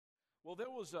Well, there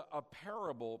was a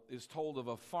parable is told of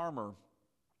a farmer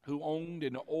who owned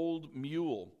an old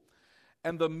mule,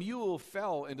 and the mule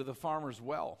fell into the farmer's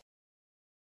well.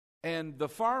 And the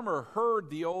farmer heard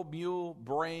the old mule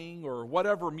braying, or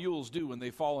whatever mules do when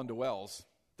they fall into wells.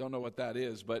 Don't know what that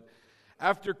is, but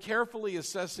after carefully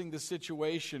assessing the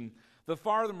situation, the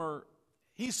farmer,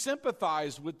 he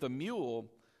sympathized with the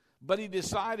mule, but he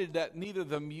decided that neither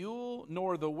the mule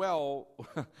nor the well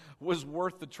was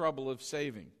worth the trouble of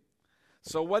saving.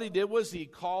 So what he did was he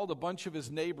called a bunch of his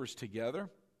neighbors together,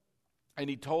 and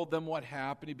he told them what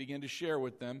happened. He began to share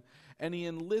with them, and he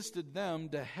enlisted them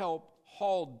to help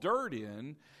haul dirt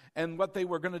in, and what they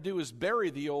were going to do is bury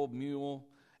the old mule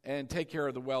and take care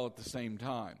of the well at the same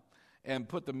time, and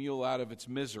put the mule out of its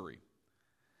misery.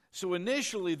 So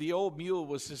initially, the old mule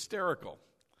was hysterical.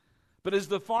 But as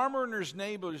the farmer and his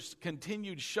neighbors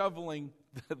continued shoveling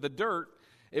the dirt,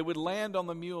 it would land on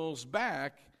the mule's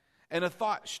back, and a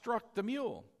thought struck the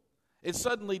mule. It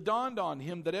suddenly dawned on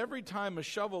him that every time a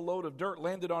shovel load of dirt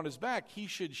landed on his back, he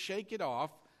should shake it off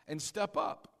and step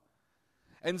up.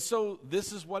 And so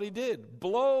this is what he did.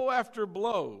 Blow after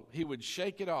blow, he would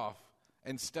shake it off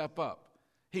and step up.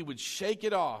 He would shake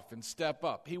it off and step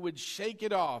up. He would shake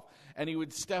it off and he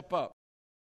would step up.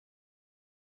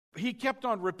 He kept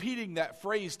on repeating that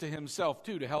phrase to himself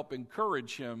too, to help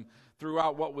encourage him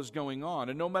throughout what was going on.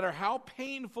 And no matter how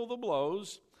painful the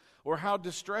blows or how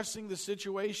distressing the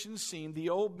situation seemed, the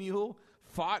old mule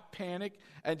fought panic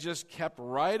and just kept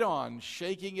right on,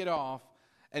 shaking it off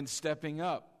and stepping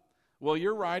up. Well,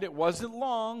 you're right, it wasn't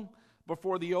long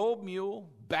before the old mule,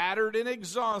 battered and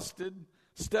exhausted,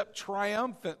 stepped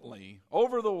triumphantly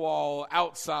over the wall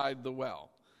outside the well.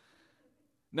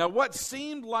 Now, what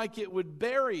seemed like it would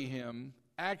bury him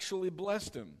actually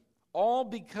blessed him, all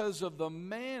because of the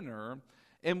manner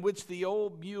in which the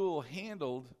old mule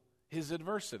handled his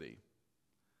adversity.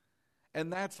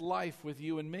 And that's life with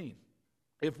you and me.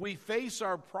 If we face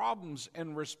our problems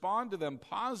and respond to them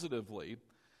positively,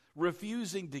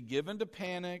 refusing to give in to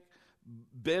panic,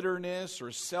 bitterness,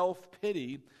 or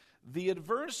self-pity, the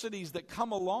adversities that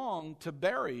come along to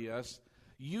bury us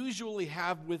usually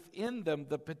have within them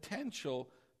the potential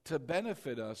to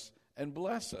benefit us and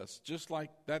bless us, just like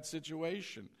that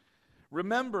situation.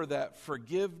 Remember that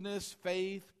forgiveness,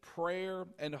 faith, prayer,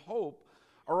 and hope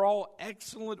are all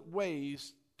excellent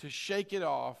ways to shake it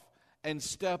off and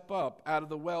step up out of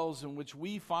the wells in which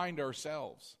we find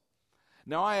ourselves.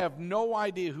 Now, I have no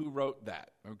idea who wrote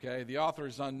that, okay? The author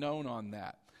is unknown on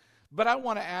that. But I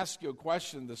want to ask you a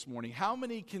question this morning. How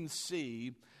many can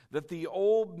see that the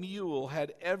old mule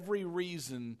had every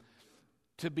reason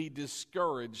to be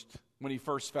discouraged when he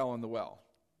first fell in the well?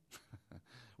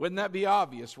 Wouldn't that be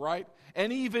obvious, right?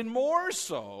 And even more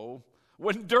so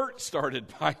when dirt started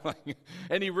piling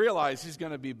and he realized he's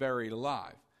going to be buried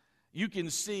alive. You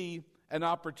can see an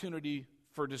opportunity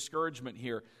for discouragement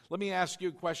here. Let me ask you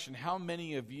a question. How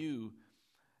many of you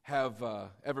have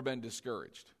ever been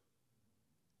discouraged?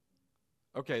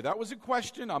 Okay, that was a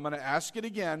question. I'm going to ask it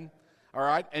again. All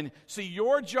right? And see,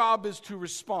 your job is to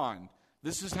respond.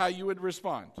 This is how you would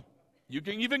respond. You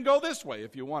can even go this way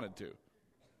if you wanted to.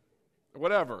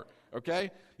 Whatever.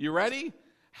 Okay? You ready?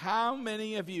 How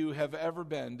many of you have ever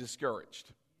been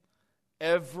discouraged?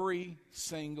 Every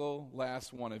single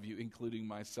last one of you, including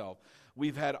myself.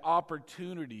 We've had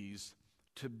opportunities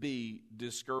to be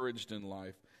discouraged in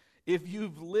life. If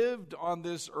you've lived on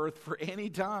this earth for any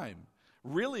time,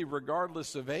 really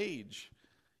regardless of age,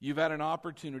 you've had an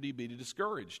opportunity to be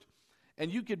discouraged.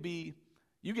 And you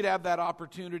could have that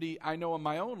opportunity, I know in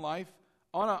my own life,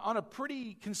 on a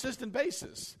pretty consistent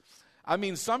basis. I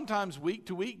mean, sometimes week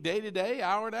to week, day to day,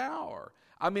 hour to hour.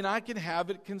 I mean, I can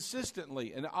have it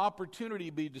consistently, an opportunity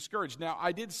to be discouraged. Now,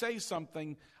 I did say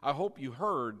something, I hope you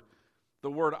heard,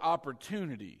 the word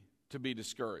opportunity to be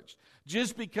discouraged.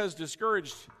 Just because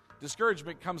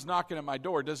discouragement comes knocking at my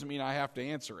door doesn't mean I have to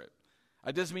answer it.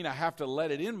 It doesn't mean I have to let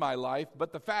it in my life,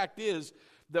 but the fact is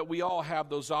that we all have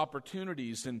those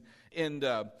opportunities. And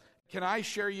can I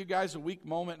share you guys a weak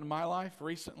moment in my life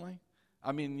recently?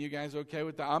 I mean, you guys okay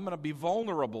with that? I'm going to be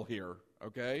vulnerable here,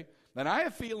 okay? And I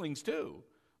have feelings too,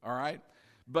 all right?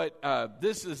 But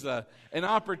this is an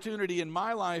opportunity in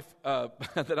my life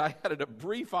that I had a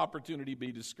brief opportunity to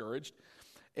be discouraged.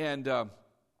 And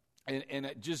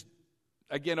just,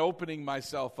 again, opening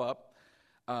myself up.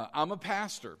 I'm a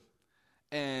pastor.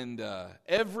 And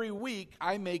every week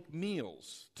I make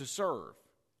meals to serve.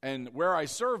 And where I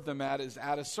serve them at is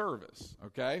at a service,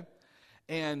 okay?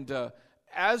 And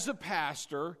as a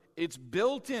pastor, it's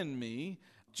built in me,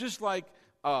 just like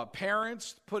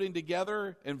parents putting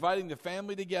together, inviting the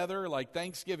family together, like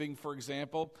Thanksgiving, for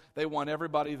example. They want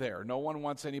everybody there. No one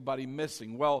wants anybody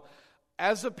missing. Well,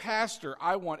 as a pastor,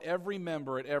 I want every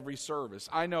member at every service.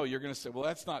 I know you're going to say, well,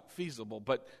 that's not feasible,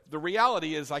 but the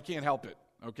reality is I can't help it,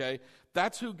 okay?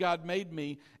 That's who God made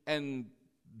me, and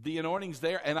the anointing's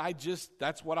there, and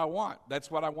that's what I want.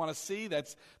 That's what I want to see.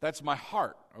 That's my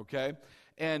heart, okay?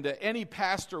 And any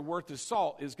pastor worth his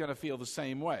salt is going to feel the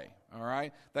same way, all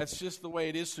right? That's just the way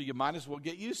it is, so you might as well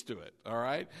get used to it, all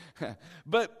right?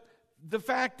 But the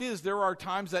fact is, there are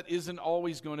times that isn't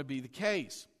always going to be the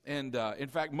case. And in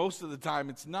fact, most of the time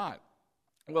it's not.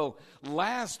 Well,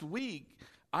 last week,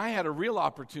 I had a real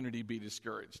opportunity to be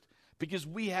discouraged because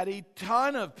we had a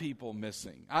ton of people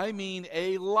missing. I mean,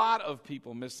 a lot of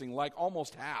people missing, like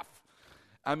almost half.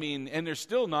 I mean, and there's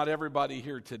still not everybody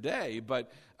here today,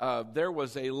 but there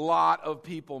was a lot of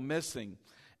people missing.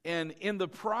 And in the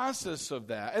process of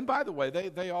that, and by the way,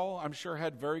 they all, I'm sure,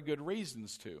 had very good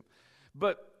reasons to.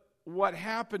 But what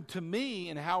happened to me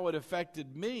and how it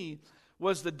affected me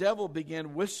was the devil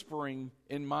began whispering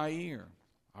in my ear,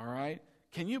 all right?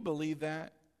 Can you believe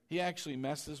that? He actually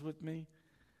messes with me.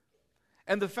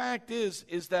 And the fact is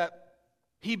that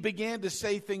he began to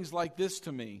say things like this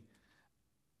to me.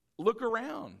 Look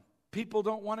around. People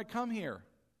don't want to come here.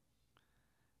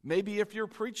 Maybe if your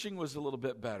preaching was a little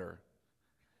bit better.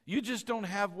 You just don't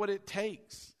have what it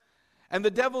takes. And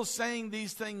the devil's saying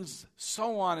these things,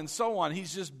 so on and so on.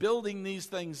 He's just building these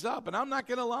things up. And I'm not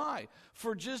going to lie.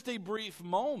 For just a brief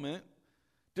moment,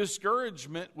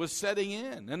 discouragement was setting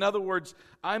in. In other words,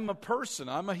 I'm a person,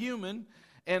 I'm a human,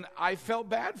 and I felt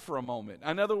bad for a moment.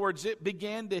 In other words, it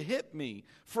began to hit me.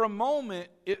 For a moment,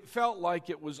 it felt like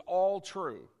it was all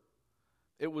true.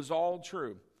 It was all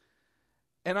true.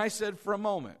 And I said, for a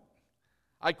moment.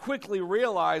 I quickly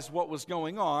realized what was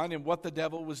going on and what the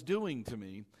devil was doing to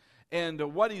me.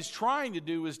 And what he's trying to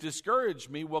do is discourage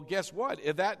me. Well, guess what?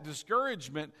 If that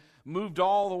discouragement moved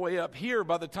all the way up here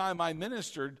by the time I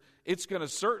ministered, it's going to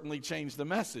certainly change the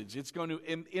message. It's going to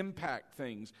impact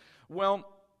things. Well,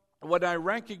 when I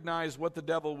recognized what the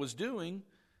devil was doing,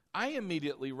 I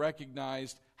immediately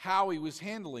recognized how he was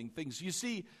handling things. You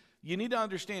see, you need to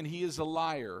understand he is a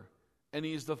liar, and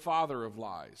he is the father of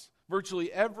lies.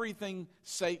 Virtually everything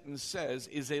Satan says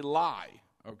is a lie,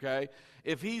 okay?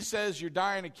 If he says you're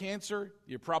dying of cancer,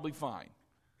 you're probably fine.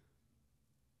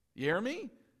 You hear me?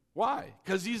 Why?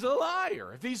 Because he's a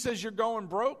liar. If he says you're going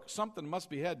broke, something must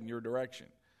be heading your direction.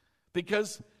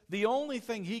 Because the only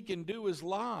thing he can do is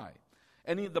lie.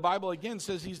 And the Bible again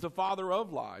says he's the father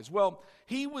of lies. Well,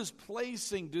 he was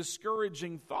placing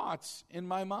discouraging thoughts in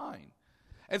my mind.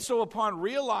 And so upon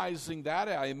realizing that,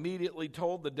 I immediately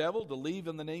told the devil to leave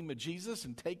in the name of Jesus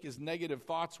and take his negative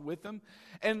thoughts with him.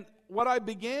 And what I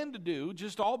began to do,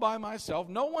 just all by myself,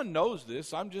 no one knows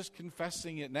this, I'm just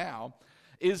confessing it now,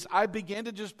 is I began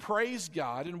to just praise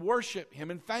God and worship him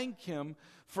and thank him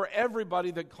for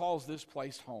everybody that calls this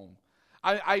place home.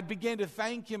 I began to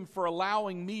thank him for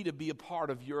allowing me to be a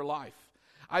part of your life.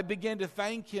 I began to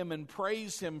thank him and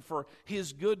praise him for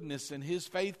his goodness and his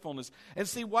faithfulness. And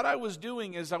see, what I was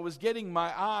doing is I was getting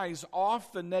my eyes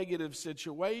off the negative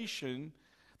situation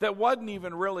that wasn't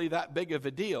even really that big of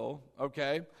a deal,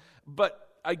 okay? But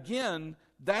again,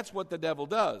 that's what the devil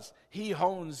does. He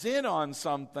hones in on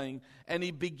something and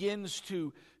he begins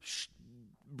to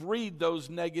breed those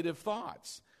negative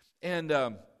thoughts.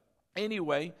 And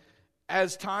anyway,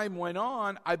 as time went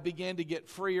on, I began to get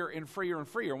freer and freer and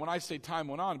freer. When I say time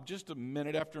went on, just a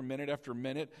minute after minute after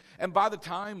minute. And by the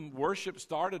time worship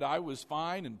started, I was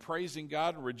fine and praising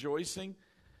God and rejoicing.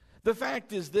 The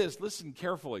fact is this, listen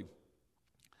carefully,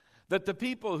 that the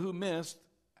people who missed,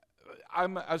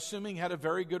 I'm assuming had a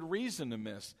very good reason to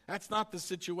miss. That's not the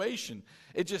situation.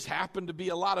 It just happened to be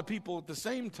a lot of people at the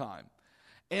same time.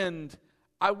 And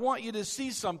I want you to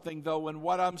see something, though, in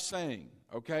what I'm saying.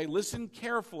 Okay, listen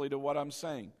carefully to what I'm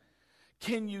saying.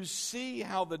 Can you see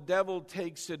how the devil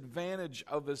takes advantage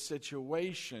of a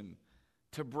situation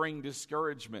to bring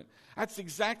discouragement? That's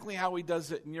exactly how he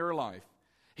does it in your life.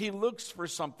 He looks for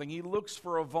something. He looks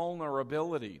for a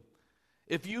vulnerability.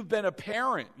 If you've been a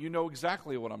parent, you know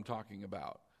exactly what I'm talking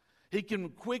about. He can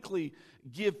quickly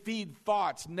feed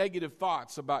thoughts, negative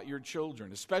thoughts about your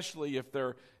children, especially if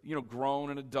they're,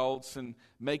 grown and adults and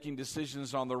making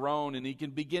decisions on their own. And he can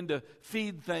begin to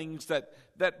feed things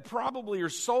that probably are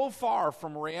so far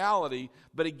from reality.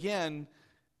 But again,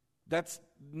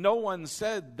 no one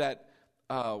said that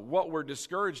what we're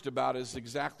discouraged about is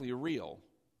exactly real.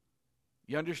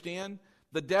 You understand?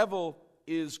 The devil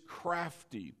is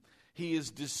crafty. He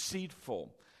is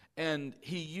deceitful. And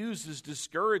he uses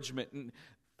discouragement. And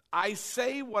I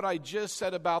say what I just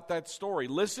said about that story.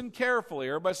 Listen carefully.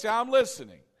 Everybody say, I'm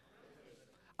listening.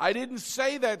 I didn't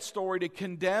say that story to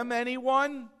condemn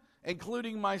anyone,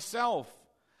 including myself.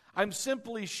 I'm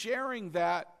simply sharing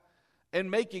that and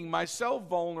making myself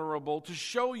vulnerable to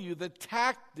show you the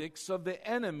tactics of the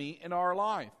enemy in our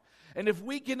life. And if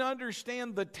we can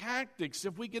understand the tactics,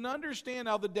 if we can understand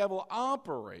how the devil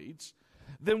operates,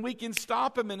 then we can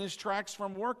stop him in his tracks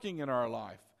from working in our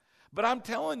life. But I'm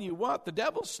telling you what, the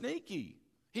devil's sneaky.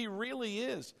 He really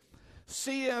is.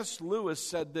 C.S. Lewis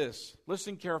said this.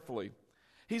 Listen carefully.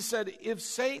 He said, if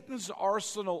Satan's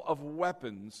arsenal of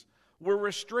weapons were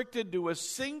restricted to a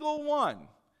single one,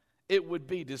 it would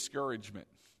be discouragement.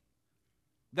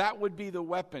 That would be the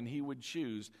weapon he would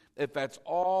choose if that's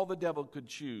all the devil could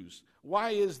choose.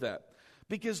 Why is that?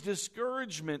 Because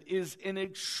discouragement is an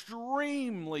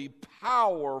extremely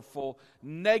powerful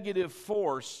negative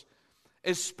force,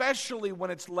 especially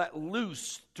when it's let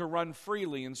loose to run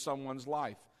freely in someone's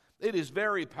life. It is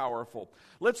very powerful.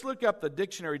 Let's look up the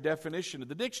dictionary definition.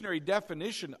 The dictionary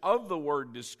definition of the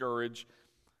word discourage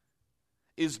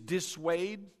is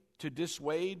dissuade,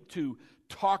 to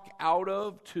talk out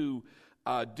of, to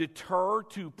deter,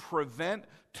 to prevent,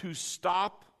 to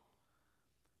stop,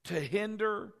 to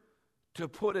hinder, to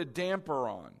put a damper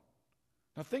on.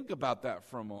 Now think about that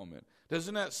for a moment.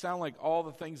 Doesn't that sound like all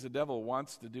the things the devil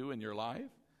wants to do in your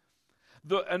life?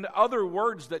 And other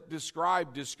words that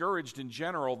describe discouraged in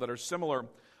general that are similar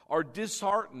are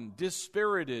disheartened,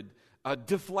 dispirited,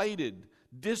 deflated,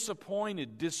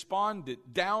 disappointed,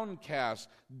 despondent, downcast,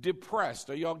 depressed.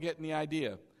 Are y'all getting the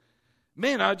idea?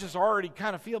 Man, I just already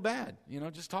kind of feel bad,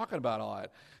 just talking about all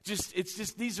that. It's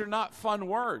just these are not fun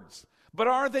words. But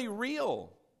are they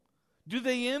real? Do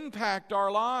they impact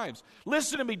our lives?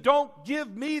 Listen to me, don't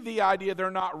give me the idea they're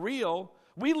not real.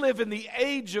 We live in the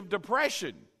age of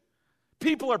depression.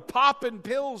 People are popping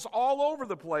pills all over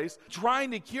the place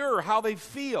trying to cure how they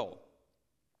feel.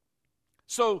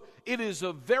 So it is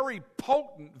a very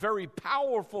potent, very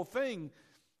powerful thing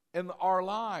in our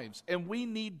lives, and we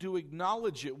need to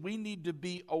acknowledge it. We need to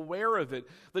be aware of it.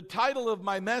 The title of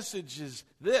my message is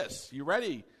this. You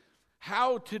ready?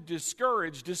 How to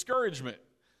discourage discouragement.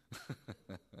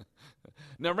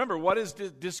 Now remember, what does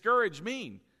discourage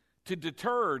mean? To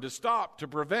deter, to stop, to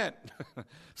prevent.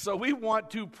 So we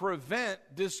want to prevent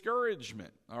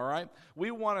discouragement, all right? We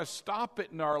want to stop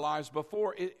it in our lives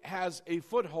before it has a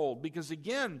foothold. Because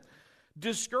again,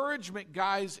 discouragement,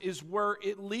 guys, is where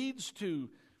it leads to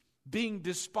being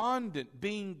despondent,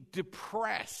 being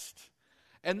depressed.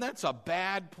 And that's a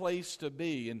bad place to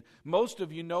be. And most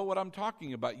of you know what I'm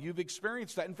talking about. You've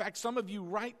experienced that. In fact, some of you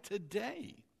right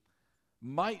today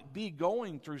might be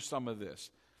going through some of this.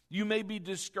 You may be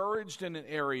discouraged in an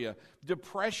area.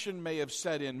 Depression may have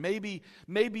set in. Maybe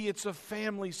it's a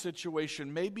family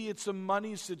situation. Maybe it's a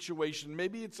money situation.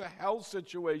 Maybe it's a health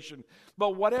situation.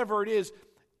 But whatever it is,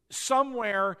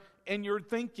 somewhere in your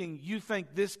thinking, you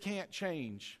think this can't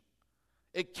change.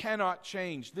 It cannot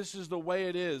change. This is the way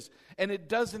it is. And it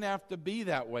doesn't have to be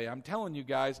that way. I'm telling you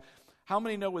guys, how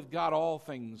many know with God all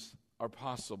things are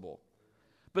possible?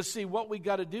 But see, what we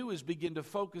got to do is begin to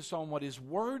focus on what His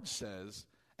Word says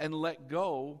and let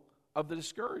go of the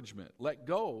discouragement. Let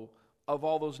go of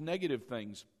all those negative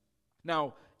things.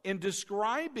 Now, in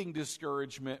describing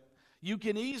discouragement, you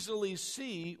can easily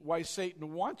see why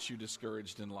Satan wants you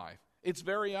discouraged in life. It's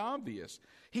very obvious.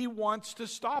 He wants to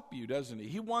stop you, doesn't he?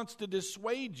 He wants to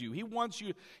dissuade you. He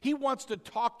wants to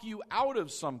talk you out of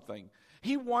something.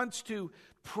 He wants to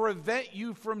prevent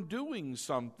you from doing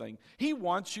something. He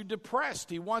wants you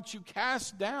depressed. He wants you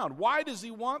cast down. Why does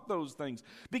he want those things?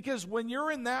 Because when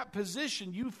you're in that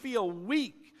position, you feel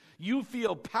weak. You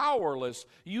feel powerless.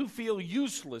 You feel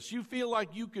useless. You feel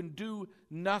like you can do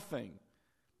nothing.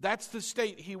 That's the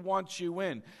state he wants you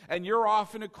in. And you're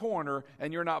off in a corner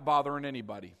and you're not bothering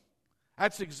anybody.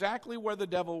 That's exactly where the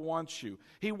devil wants you.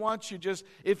 He wants you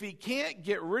if he can't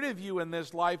get rid of you in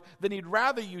this life, then he'd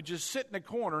rather you just sit in a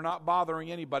corner not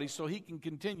bothering anybody so he can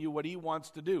continue what he wants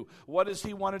to do. What does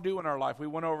he want to do in our life? We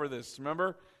went over this,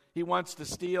 remember? He wants to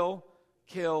steal,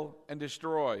 kill, and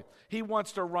destroy. He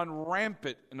wants to run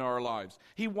rampant in our lives.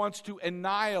 He wants to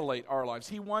annihilate our lives.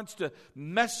 He wants to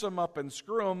mess them up and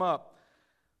screw them up.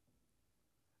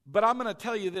 But I'm going to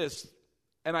tell you this,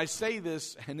 and I say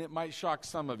this, and it might shock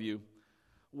some of you.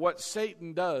 What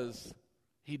Satan does,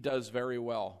 he does very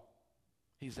well.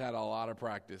 He's had a lot of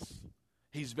practice.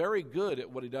 He's very good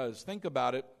at what he does. Think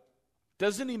about it.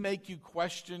 Doesn't he make you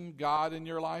question God in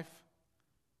your life?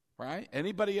 Right?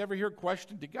 Anybody ever hear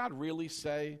question? Did God really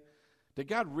say? Did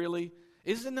God really?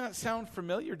 Isn't that sound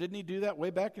familiar? Didn't he do that way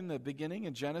back in the beginning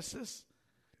in Genesis?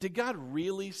 Did God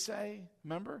really say?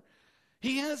 Remember?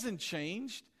 He hasn't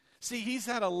changed. See, he's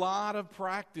had a lot of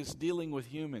practice dealing with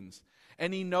humans,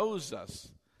 and he knows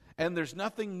us, and there's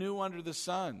nothing new under the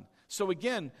sun. So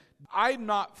again, I'm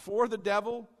not for the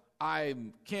devil. I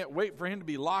can't wait for him to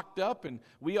be locked up, and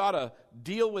we ought to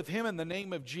deal with him in the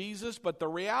name of Jesus. But the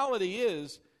reality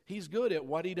is, he's good at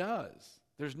what he does.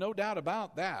 There's no doubt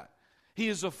about that. He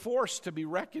is a force to be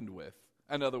reckoned with.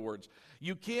 In other words,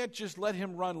 you can't just let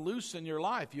him run loose in your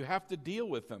life. You have to deal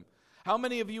with him. How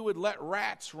many of you would let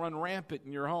rats run rampant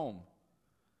in your home?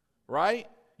 Right?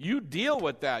 You deal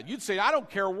with that. You'd say, I don't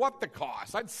care what the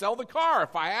cost. I'd sell the car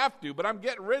if I have to, but I'm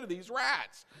getting rid of these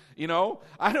rats.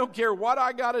 I don't care what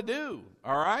I got to do.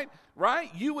 All right? Right?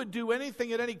 You would do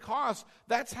anything at any cost.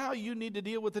 That's how you need to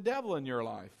deal with the devil in your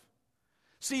life.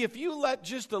 See, if you let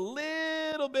just a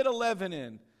little bit of leaven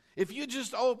in, if you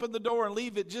just open the door and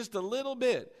leave it just a little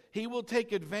bit, he will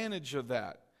take advantage of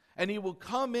that. And he will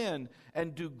come in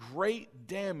and do great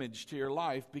damage to your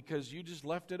life because you just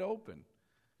left it open.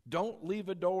 Don't leave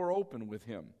a door open with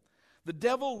him. The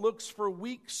devil looks for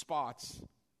weak spots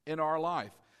in our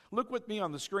life. Look with me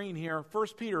on the screen here, 1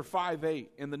 Peter 5:8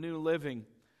 in the New Living.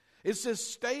 It says,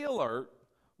 stay alert,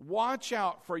 watch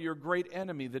out for your great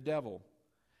enemy, the devil.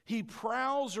 He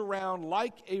prowls around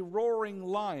like a roaring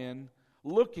lion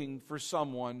looking for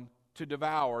someone to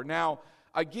devour. Now,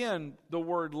 again, the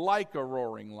word like a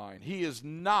roaring lion. He is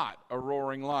not a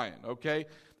roaring lion, okay?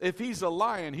 If he's a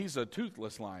lion, he's a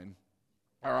toothless lion,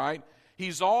 all right?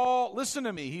 Listen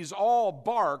to me, he's all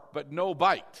bark but no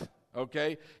bite,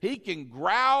 okay? He can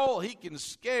growl, he can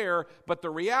scare, but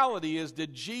the reality is,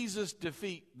 did Jesus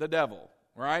defeat the devil,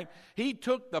 right? He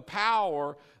took the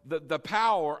power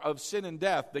of sin and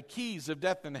death, the keys of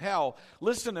death and hell.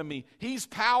 Listen to me, he's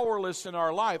powerless in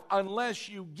our life unless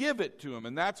you give it to him,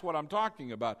 and that's what I'm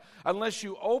talking about. Unless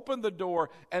you open the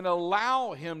door and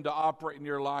allow him to operate in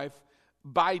your life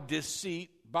by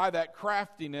deceit, by that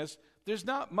craftiness, there's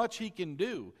not much he can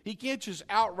do. He can't just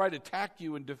outright attack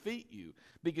you and defeat you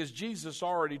because Jesus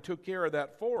already took care of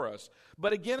that for us.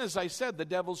 But again, as I said, the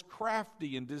devil's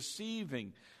crafty and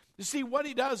deceiving. You see, what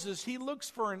he does is he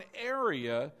looks for an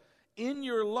area in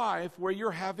your life where you're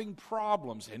having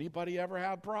problems. Anybody ever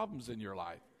have problems in your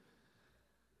life?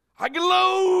 I get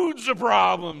loads of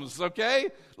problems, okay?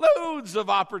 Loads of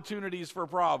opportunities for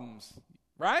problems,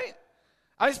 right?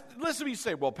 Listen to me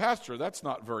say, well, Pastor, that's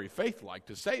not very faith-like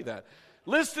to say that.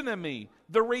 Listen to me.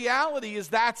 The reality is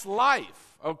that's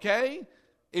life, okay?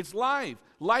 It's life.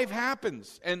 Life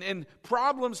happens, and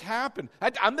problems happen.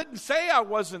 I didn't say I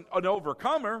wasn't an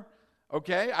overcomer,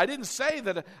 okay? I didn't say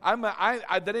that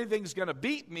that anything's going to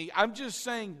beat me. I'm just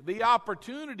saying the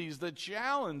opportunities, the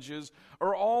challenges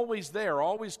are always there,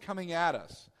 always coming at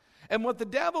us. And what the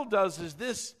devil does is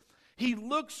this. He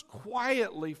looks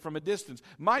quietly from a distance.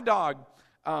 My dog,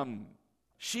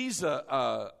 she's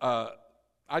I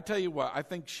tell you what, I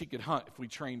think she could hunt if we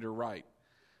trained her right.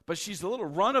 But she's a little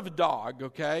run of a dog,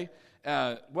 okay?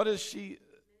 What is she?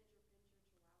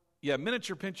 Yeah,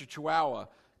 miniature pincher chihuahua.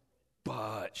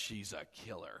 But she's a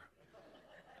killer.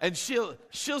 And she'll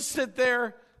sit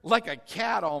there like a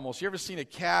cat almost. You ever seen a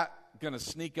cat going to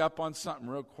sneak up on something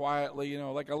real quietly,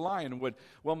 like a lion would?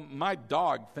 Well, my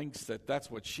dog thinks that that's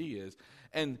what she is.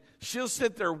 And she'll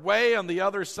sit there way on the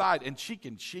other side, and she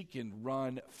can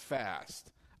run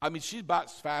fast. I mean, she's about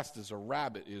as fast as a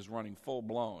rabbit is running full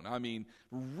blown. I mean,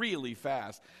 really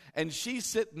fast. And she's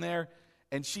sitting there,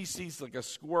 and she sees like a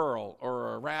squirrel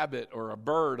or a rabbit or a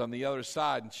bird on the other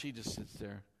side, and she just sits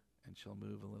there, and she'll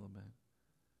move a little bit.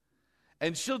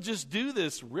 And she'll just do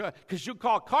this, because you'll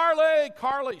call,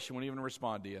 Carly. She won't even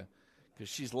respond to you, because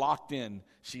she's locked in.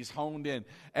 She's honed in.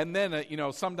 And then,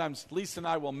 sometimes Lisa and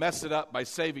I will mess it up by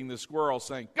saving the squirrel,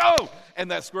 saying, go!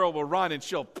 And that squirrel will run, and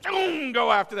she'll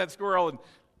go after that squirrel, and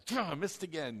I missed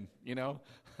again,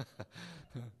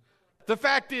 The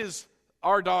fact is,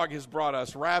 our dog has brought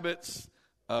us rabbits,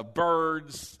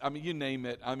 birds, I mean, you name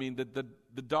it. I mean,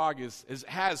 the dog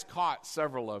has caught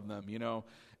several of them,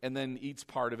 and then eats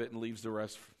part of it and leaves the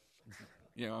rest,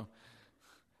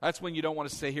 That's when you don't want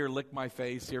to say, here, lick my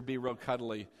face, here, be real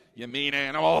cuddly, you mean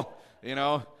animal,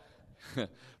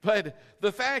 But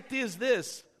the fact is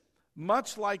this,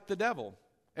 much like the devil.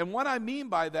 And what I mean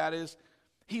by that is,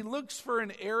 he looks for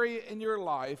an area in your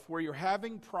life where you're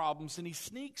having problems, and he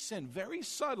sneaks in very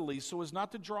subtly so as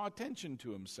not to draw attention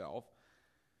to himself,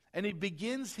 and he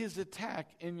begins his attack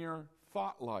in your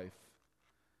thought life.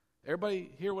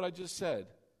 Everybody hear what I just said?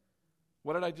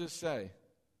 What did I just say?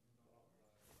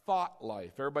 Thought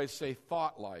life. Everybody say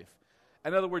thought life.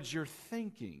 In other words, your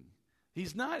thinking.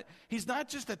 He's not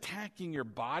just attacking your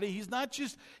body. He's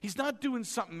not doing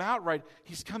something outright.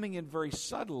 He's coming in very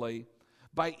subtly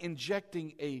by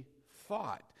injecting a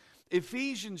thought.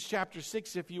 Ephesians chapter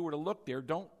 6, if you were to look there,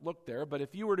 don't look there, but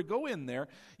if you were to go in there,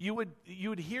 you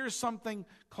would hear something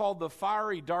called the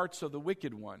fiery darts of the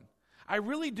wicked one. I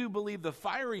really do believe the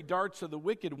fiery darts of the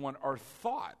wicked one are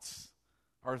thoughts.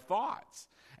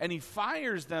 And he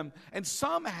fires them, and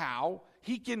somehow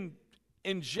he can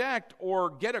inject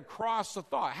or get across a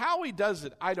thought. How he does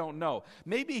it, I don't know.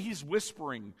 Maybe he's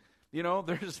whispering.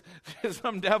 There's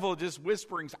some devil just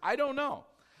whispering. I don't know.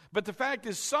 But the fact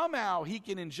is, somehow he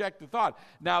can inject the thought.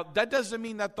 Now, that doesn't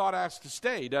mean that thought has to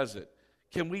stay, does it?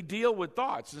 Can we deal with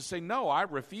thoughts and say, no, I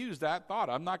refuse that thought.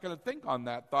 I'm not going to think on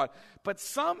that thought. But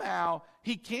somehow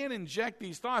he can inject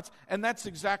these thoughts, and that's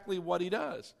exactly what he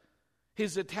does.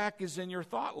 His attack is in your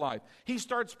thought life. He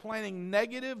starts planting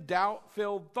negative,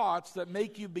 doubt-filled thoughts that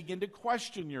make you begin to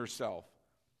question yourself.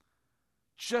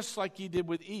 Just like he did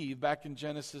with Eve back in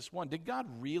Genesis 1. Did God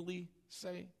really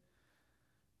say?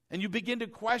 And you begin to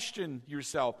question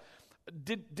yourself.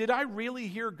 Did I really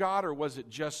hear God, or was it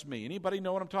just me? Anybody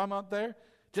know what I'm talking about there?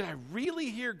 Did I really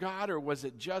hear God, or was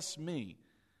it just me?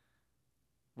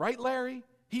 Right, Larry?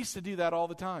 He used to do that all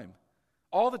the time.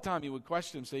 All the time he would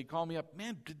question him. So he'd call me up,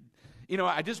 man,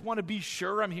 I just want to be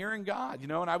sure I'm hearing God,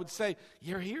 and I would say,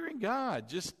 you're hearing God,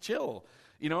 just chill.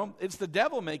 It's the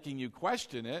devil making you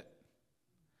question it.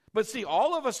 But see,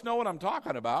 all of us know what I'm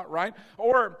talking about, right?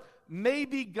 Or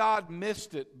maybe God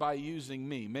missed it by using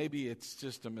me. Maybe it's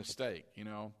just a mistake,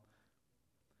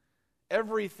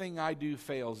 Everything I do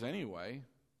fails anyway.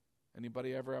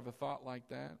 Anybody ever have a thought like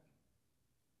that?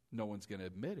 No one's going to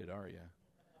admit it, are you?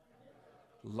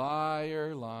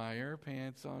 Liar, liar,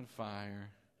 pants on fire.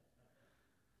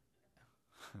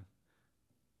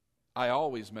 I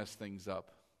always mess things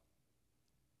up.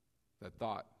 That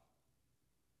thought.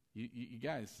 You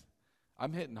guys,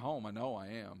 I'm hitting home. I know I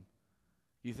am.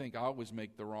 You think I always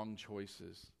make the wrong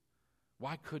choices.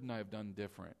 Why couldn't I have done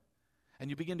different? And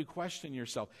you begin to question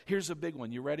yourself. Here's a big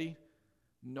one. You ready?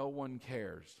 No one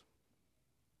cares.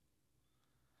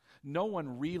 No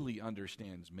one really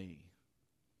understands me.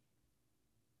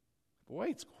 Boy,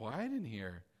 it's quiet in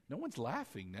here. No one's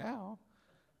laughing now.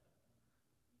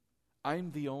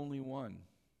 I'm the only one.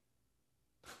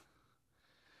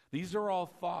 These are all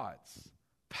thoughts,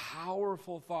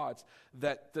 powerful thoughts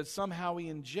that somehow he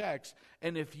injects.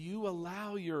 And if you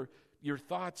allow your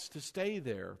thoughts to stay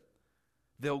there,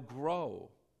 they'll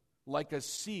grow like a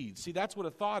seed. See, that's what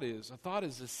a thought is. A thought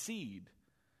is a seed.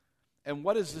 And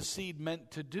what is the seed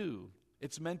meant to do?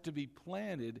 It's meant to be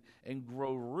planted and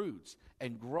grow roots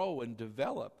and grow and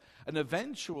develop. And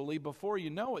eventually, before you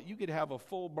know it, you could have a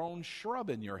full-blown shrub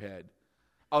in your head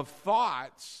of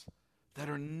thoughts that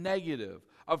are negative,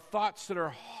 of thoughts that are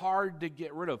hard to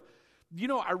get rid of.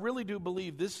 I really do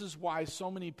believe this is why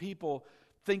so many people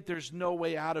think there's no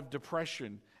way out of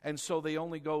depression, and so they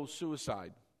only go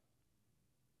suicide.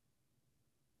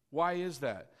 Why is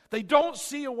that? They don't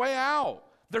see a way out.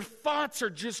 Their thoughts are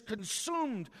just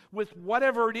consumed with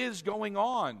whatever it is going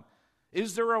on.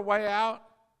 Is there a way out?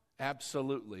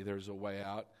 Absolutely, there's a way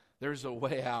out. There's a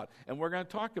way out. And we're going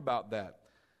to talk about that.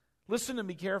 Listen to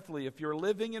me carefully. If you're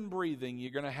living and breathing,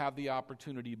 you're going to have the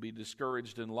opportunity to be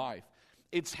discouraged in life.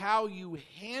 It's how you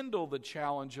handle the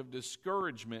challenge of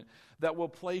discouragement that will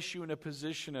place you in a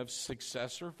position of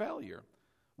success or failure.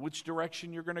 Which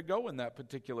direction you're going to go in that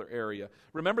particular area.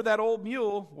 Remember that old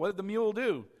mule? What did the mule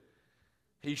do?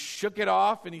 He shook it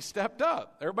off and he stepped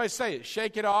up. Everybody say it.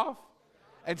 Shake it off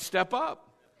and step up.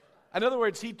 In other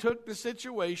words, he took the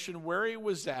situation where he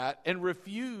was at and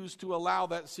refused to allow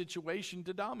that situation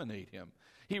to dominate him.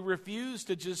 He refused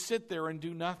to just sit there and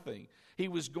do nothing. He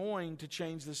was going to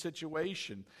change the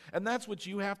situation. And that's what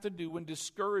you have to do when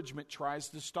discouragement tries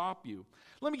to stop you.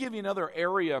 Let me give you another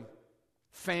area.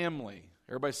 Family.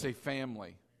 Everybody say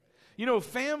family.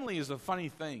 Family is a funny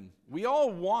thing. We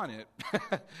all want it.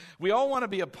 We all want to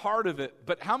be a part of it.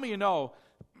 But how many of you know,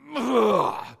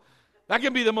 that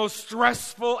can be the most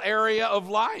stressful area of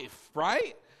life,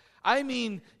 right? I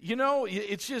mean,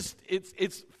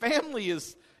 it's family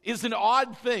is an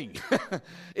odd thing.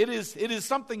 It is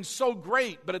something so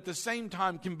great, but at the same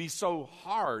time can be so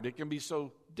hard. It can be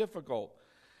so difficult.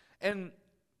 And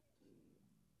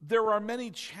there are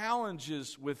many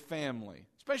challenges with family,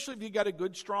 especially if you got a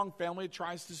good, strong family that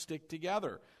tries to stick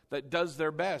together, that does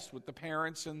their best with the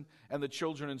parents and the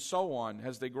children and so on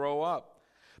as they grow up.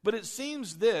 But it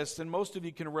seems this, and most of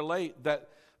you can relate, that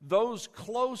those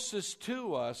closest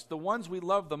to us, the ones we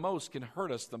love the most, can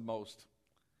hurt us the most.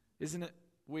 Isn't it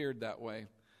weird that way?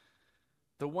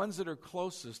 The ones that are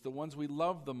closest, the ones we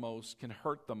love the most, can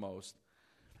hurt the most.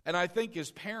 And I think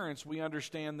as parents, we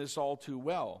understand this all too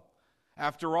well.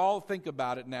 After all, think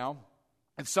about it now.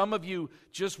 And some of you,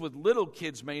 just with little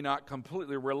kids, may not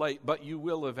completely relate, but you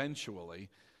will eventually.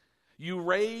 You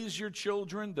raise your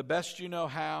children the best you know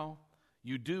how.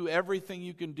 You do everything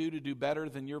you can do to do better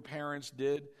than your parents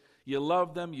did. You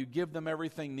love them. You give them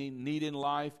everything they need in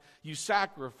life. You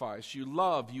sacrifice. You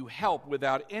love. You help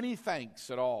without any thanks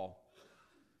at all.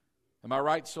 Am I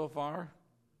right so far?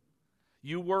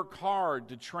 You work hard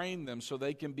to train them so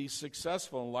they can be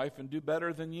successful in life and do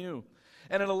better than you.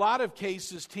 And in a lot of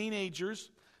cases,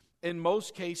 teenagers, in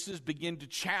most cases, begin to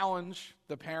challenge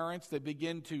the parents. They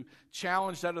begin to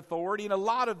challenge that authority. And a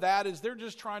lot of that is they're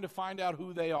just trying to find out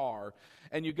who they are.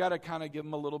 And you've got to kind of give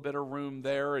them a little bit of room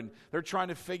there. And they're trying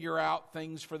to figure out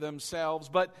things for themselves.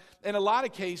 But in a lot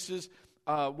of cases,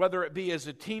 whether it be as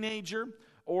a teenager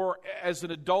or as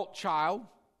an adult child,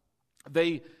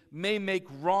 they may make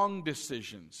wrong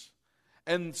decisions.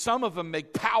 And some of them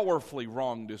make powerfully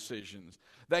wrong decisions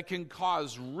that can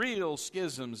cause real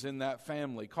schisms in that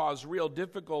family, cause real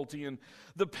difficulty. And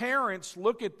the parents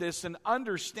look at this and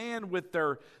understand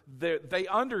they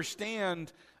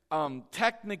understand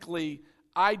technically,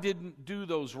 I didn't do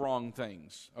those wrong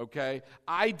things, okay?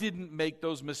 I didn't make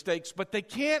those mistakes, but they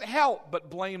can't help but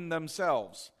blame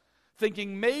themselves,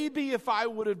 thinking maybe if I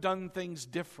would have done things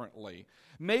differently,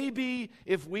 maybe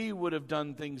if we would have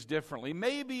done things differently,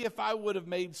 maybe if I would have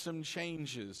made some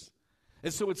changes.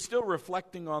 And so it's still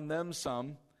reflecting on them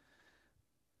some.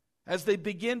 As they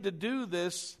begin to do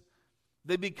this,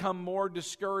 they become more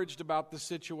discouraged about the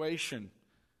situation.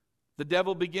 The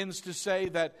devil begins to say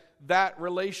that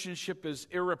relationship is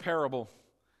irreparable.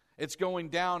 It's going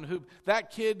down. That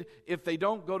kid, if they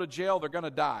don't go to jail, they're going to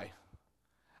die.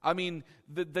 I mean,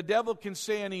 the devil can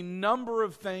say any number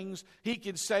of things. He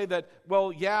can say that,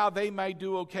 well, yeah, they may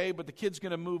do okay, but the kid's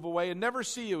going to move away and never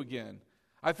see you again.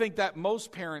 I think that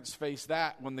most parents face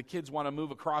that when the kids want to move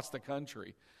across the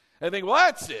country. They think, well,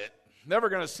 that's it. Never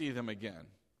going to see them again.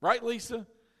 Right, Lisa?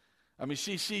 I mean,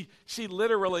 she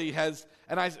literally has,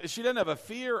 and she doesn't have a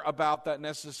fear about that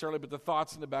necessarily, but the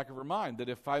thoughts in the back of her mind that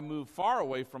if I move far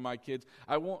away from my kids,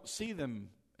 I won't see them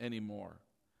anymore.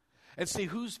 And see,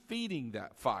 who's feeding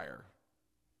that fire?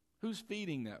 Who's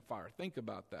feeding that fire? Think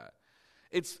about that.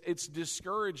 It's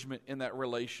discouragement in that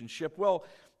relationship. Well,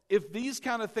 if these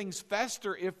kind of things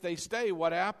fester, if they stay,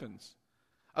 what happens?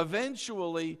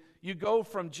 Eventually, you go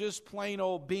from just plain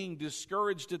old being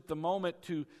discouraged at the moment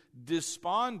to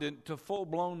despondent to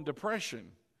full-blown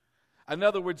depression. In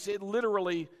other words, it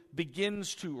literally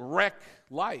begins to wreck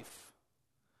life.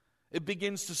 It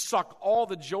begins to suck all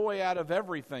the joy out of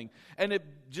everything. And it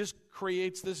just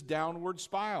creates this downward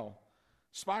spiral.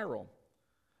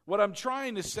 What I'm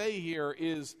trying to say here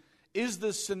is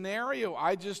the scenario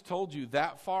I just told you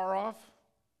that far off?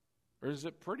 Or is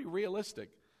it pretty realistic?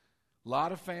 A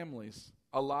lot of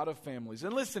families.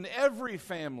 And listen, every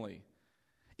family,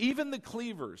 even the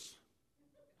Cleavers,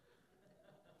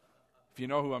 if you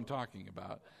know who I'm talking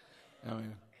about,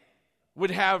 would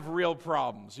have real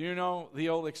problems. You know the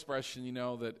old expression,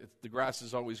 that the grass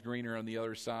is always greener on the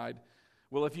other side?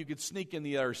 Well, if you could sneak in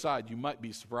the other side, you might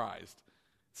be surprised.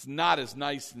 It's not as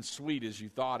nice and sweet as you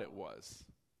thought it was.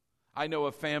 I know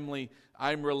a family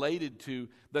I'm related to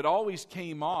that always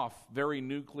came off very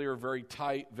nuclear, very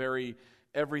tight, very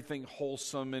everything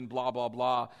wholesome and blah, blah,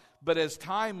 blah. But as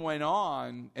time went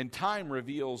on, and time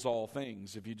reveals all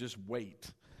things, if you just wait,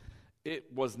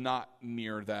 it was not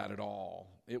near that at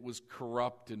all. It was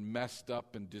corrupt and messed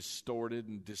up and distorted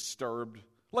and disturbed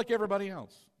like everybody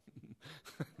else.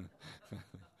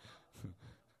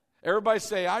 Everybody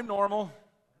say, I'm normal.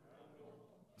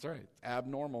 That's right,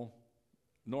 abnormal.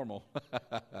 Normal.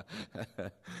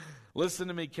 Listen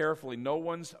to me carefully. No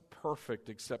one's perfect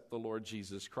except the Lord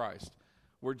Jesus Christ.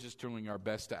 We're just doing our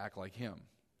best to act like Him.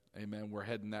 Amen. We're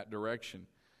heading that direction.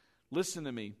 Listen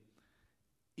to me.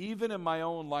 Even in my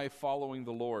own life following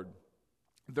the Lord,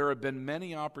 there have been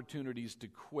many opportunities to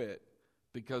quit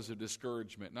because of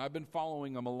discouragement. And I've been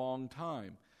following Him a long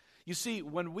time. You see,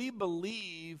 when we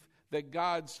believe that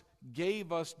God's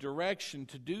gave us direction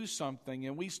to do something,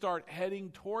 and we start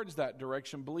heading towards that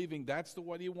direction, believing that's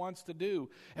what He wants to do,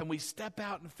 and we step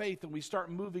out in faith and we start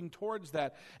moving towards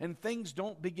that, and things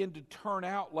don't begin to turn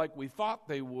out like we thought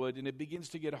they would, and it begins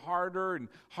to get harder and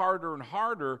harder and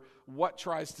harder, what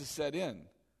tries to set in?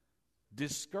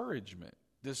 Discouragement.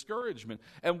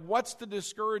 And what's the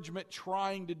discouragement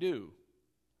trying to do?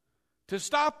 To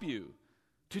stop you,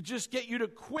 to just get you to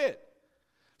quit.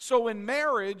 So in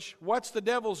marriage, what's the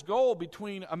devil's goal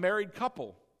between a married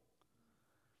couple?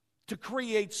 To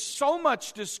create so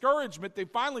much discouragement, they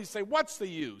finally say, what's the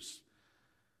use?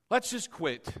 Let's just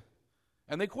quit.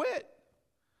 and they quit.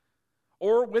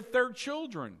 Or with their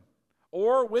children,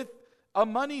 or with a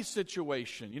money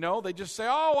situation. They just say,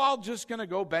 oh, I'm just going to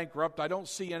go bankrupt. I don't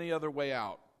see any other way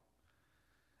out.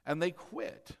 And they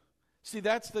quit. See,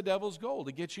 that's the devil's goal,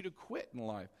 to get you to quit in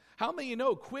life. How many of you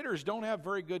know quitters don't have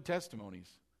very good testimonies?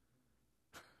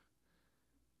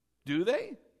 Do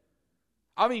they?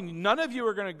 I mean, none of you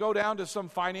are going to go down to some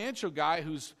financial guy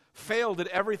who's failed at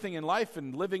everything in life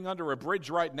and living under a bridge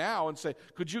right now and say,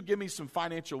 could you give me some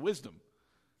financial wisdom?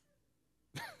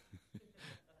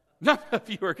 None of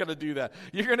you are going to do that.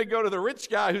 You're going to go to the rich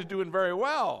guy who's doing very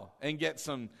well and get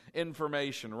some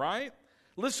information, right?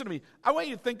 Listen to me. I want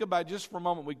you to think about it just for a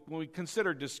moment when we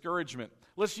consider discouragement.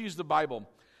 Let's use the Bible.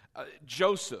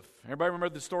 Joseph. Everybody remember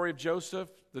the story of Joseph,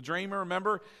 the dreamer?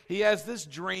 Remember? He has this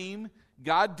dream.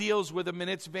 God deals with him,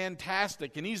 and it's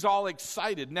fantastic, and he's all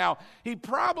excited. Now, he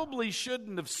probably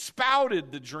shouldn't have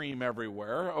spouted the dream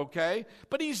everywhere, okay?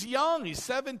 But he's young. He's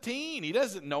 17. He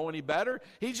doesn't know any better.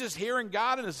 He's just hearing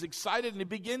God and is excited, and he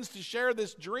begins to share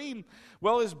this dream.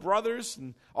 Well, his brothers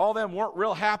and all of them weren't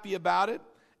real happy about it,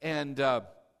 and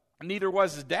neither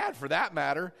was his dad, for that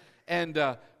matter. And,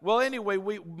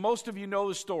 anyway, most of you know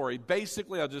the story.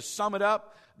 Basically, I'll just sum it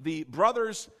up. The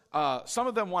brothers, some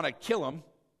of them want to kill him.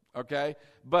 Okay,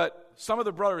 but some of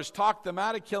the brothers talked them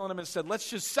out of killing him and said, let's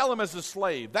just sell him as a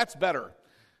slave. That's better.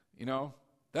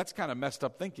 That's kind of messed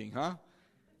up thinking, huh?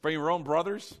 For your own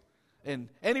brothers. And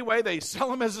anyway, they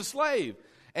sell him as a slave.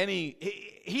 And he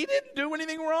didn't do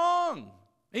anything wrong.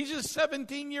 He's just a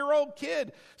 17-year-old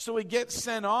kid. So he gets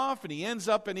sent off and he ends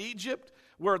up in Egypt,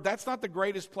 where that's not the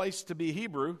greatest place to be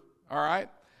Hebrew, all right?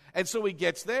 And so he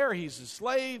gets there. He's a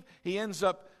slave. He ends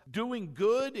up doing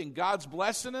good, and God's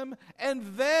blessing him,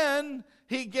 and then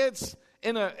he gets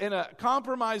in a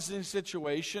compromising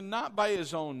situation, not by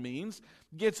his own means,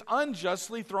 gets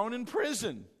unjustly thrown in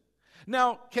prison.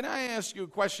 Now, can I ask you a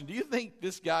question? Do you think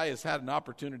this guy has had an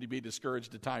opportunity to be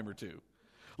discouraged a time or two?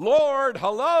 Lord,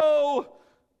 hello!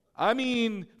 I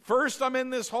mean, first I'm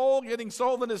in this hole getting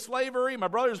sold into slavery, my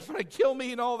brother's going to kill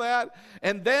me and all that,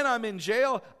 and then I'm in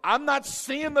jail. I'm not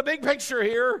seeing the big picture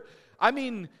here. I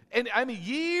mean,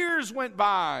 years went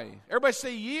by. Everybody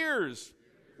say years.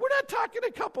 We're not talking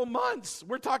a couple months.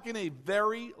 We're talking a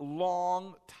very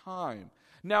long time.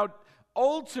 Now,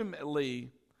 ultimately,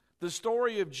 the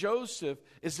story of Joseph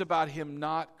is about him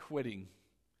not quitting.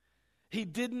 He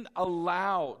didn't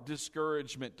allow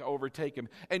discouragement to overtake him.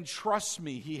 And trust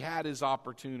me, he had his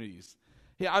opportunities.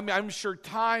 Yeah, I'm sure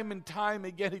time and time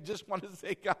again, he just wanted to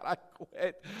say, God, I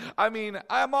quit. I mean,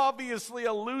 I'm obviously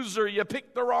a loser. You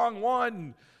picked the wrong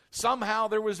one. Somehow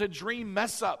there was a dream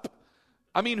mess up.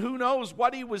 I mean, who knows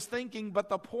what he was thinking, but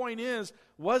the point is,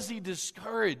 was he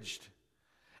discouraged?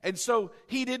 And so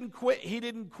he didn't quit, he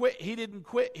didn't quit, he didn't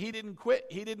quit, he didn't quit,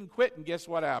 he didn't quit. And guess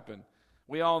what happened?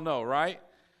 We all know, right?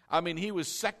 I mean, he was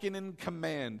second in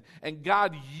command. And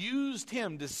God used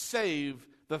him to save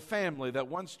the family that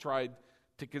once tried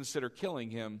to consider killing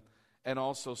him and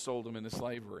also sold him into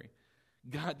slavery.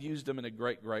 God used him in a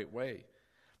great, great way.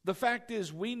 The fact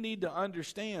is, we need to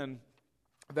understand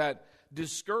that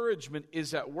discouragement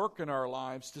is at work in our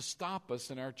lives to stop us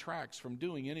in our tracks from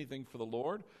doing anything for the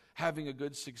Lord, having a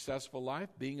good, successful life,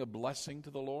 being a blessing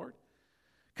to the Lord.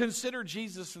 Consider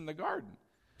Jesus in the garden.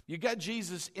 You got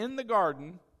Jesus in the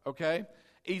garden, okay?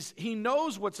 He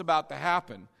knows what's about to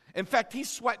happen. In fact, he's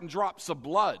sweating drops of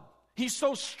blood. He's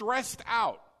so stressed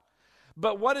out.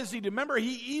 But what does he do? Remember,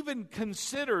 he even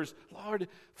considers, Lord,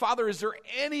 Father, is there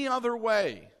any other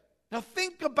way? Now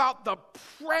think about the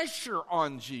pressure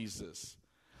on Jesus.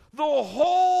 The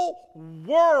whole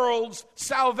world's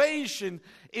salvation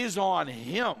is on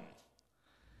him.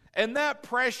 And that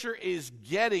pressure is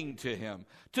getting to him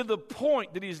to the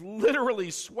point that he's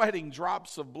literally sweating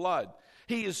drops of blood.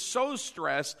 He is so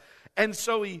stressed, and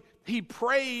so he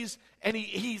prays, and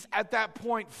he's at that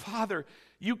point, Father,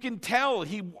 you can tell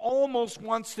he almost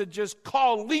wants to just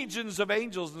call legions of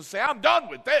angels and say, I'm done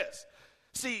with this.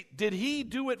 See, did he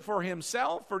do it for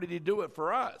himself, or did he do it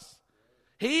for us?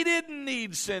 He didn't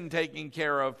need sin taken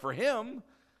care of for him.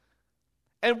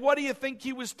 And what do you think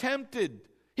he was tempted?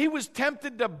 He was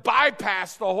tempted to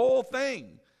bypass the whole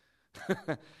thing.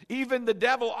 Even the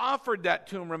devil offered that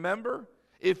to him, remember?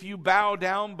 If you bow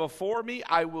down before me,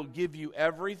 I will give you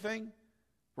everything.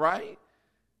 Right?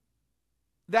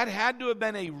 That had to have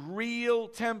been a real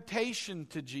temptation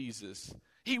to Jesus.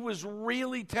 He was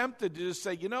really tempted to just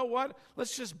say, you know what?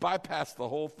 Let's just bypass the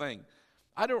whole thing.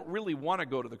 I don't really want to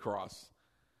go to the cross.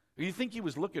 You think he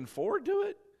was looking forward to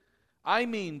it? I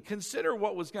mean, consider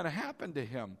what was going to happen to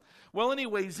him. Well,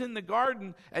 anyway, he's in the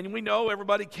garden, and we know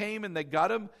everybody came and they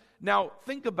got him. Now,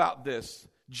 think about this.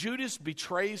 Judas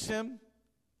betrays him.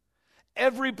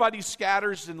 Everybody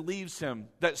scatters and leaves him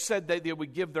that said that they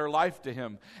would give their life to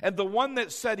him. And the one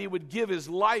that said he would give his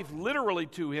life literally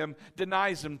to him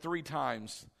denies him 3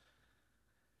 times.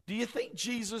 Do you think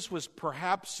Jesus was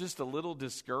perhaps just a little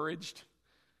discouraged?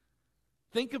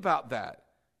 Think about that.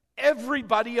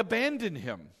 Everybody abandoned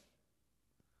him.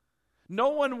 No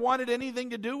one wanted anything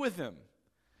to do with him.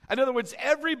 In other words,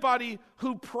 everybody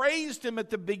who praised him at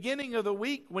the beginning of the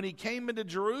week when he came into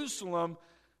Jerusalem,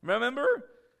 remember?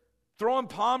 Throwing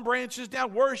palm branches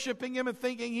down, worshiping him and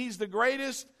thinking he's the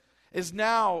greatest, is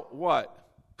now what?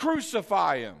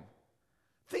 Crucify him.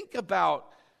 Think about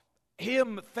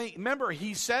him. Remember,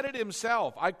 he said it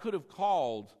himself. I could have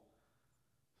called,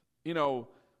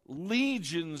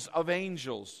 legions of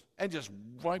angels and just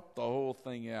wiped the whole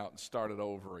thing out and started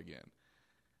over again.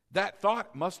 That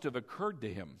thought must have occurred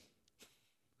to him.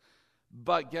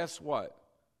 But guess what?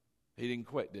 He didn't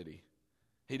quit, did he?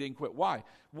 He didn't quit. Why?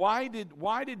 Why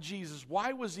did Jesus,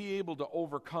 why was he able to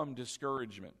overcome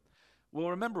discouragement?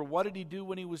 Well, remember, what did he do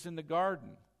when he was in the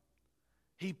garden?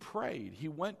 He prayed. He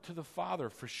went to the Father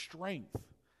for strength.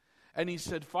 And he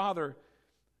said, Father,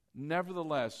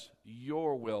 nevertheless,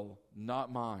 your will,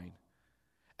 not mine.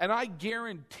 And I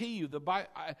guarantee you,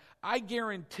 I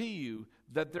guarantee you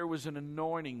that there was an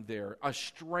anointing there, a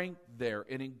strength there,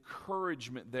 an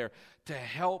encouragement there to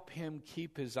help him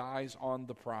keep his eyes on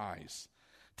the prize,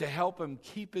 to help him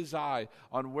keep his eye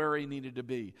on where he needed to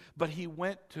be. But he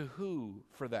went to who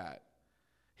for that?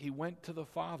 He went to the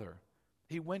Father.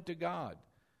 He went to God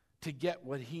to get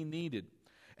what he needed.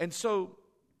 And so,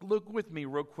 look with me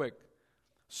real quick.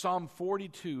 Psalm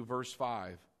 42, verse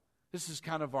 5. This is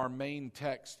kind of our main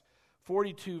text.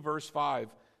 42, verse 5.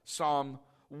 Psalm,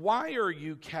 why are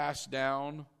you cast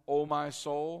down, O my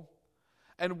soul?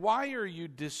 And why are you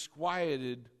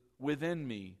disquieted within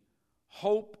me?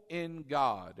 Hope in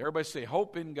God. Everybody say,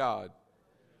 hope in God.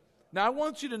 Now, I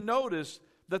want you to notice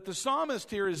that the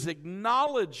psalmist here is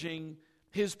acknowledging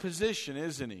his position,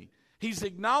 isn't he? He's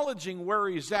acknowledging where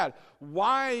he's at.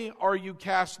 Why are you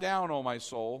cast down, O my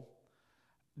soul?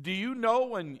 Do you know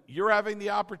when you're having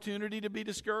the opportunity to be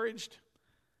discouraged?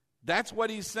 That's what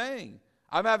he's saying.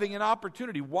 I'm having an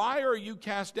opportunity. Why are you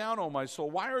cast down, O my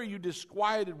soul? Why are you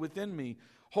disquieted within me?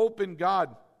 Hope in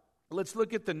God. Let's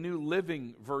look at the New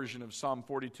Living Version of Psalm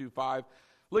 42:5.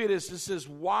 Look at this. It says,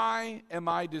 why am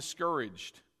I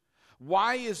discouraged?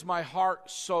 Why is my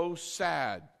heart so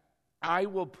sad? I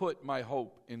will put my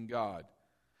hope in God.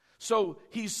 So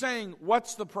he's saying,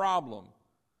 what's the problem?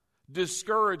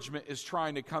 Discouragement is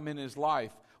trying to come in his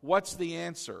life. What's the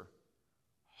answer?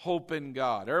 Hope in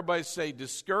God. Everybody say,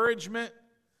 discouragement,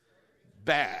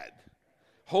 bad.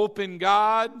 Hope in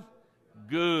God,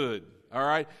 good. All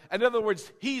right? In other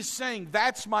words, he's saying,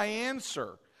 that's my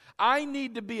answer. I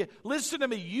need to be, listen to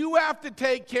me, you have to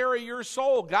take care of your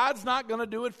soul. God's not going to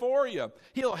do it for you.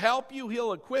 He'll help you,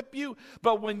 he'll equip you,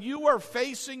 but when you are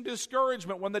facing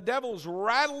discouragement, when the devil's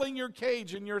rattling your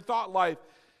cage in your thought life,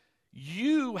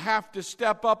 you have to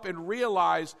step up and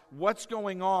realize what's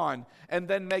going on and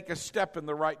then make a step in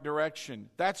the right direction.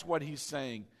 That's what he's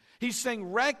saying. He's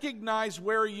saying, recognize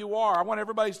where you are. I want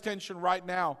everybody's attention right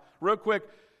now. Real quick,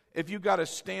 if you got to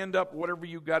stand up, whatever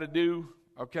you got to do,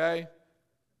 okay?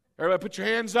 Everybody put your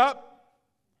hands up.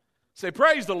 Say,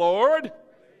 praise the Lord.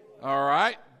 All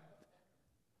right.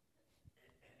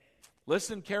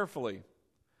 Listen carefully.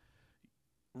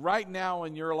 Right now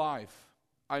in your life,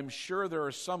 I'm sure there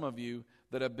are some of you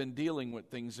that have been dealing with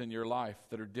things in your life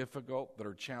that are difficult, that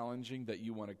are challenging, that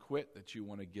you want to quit, that you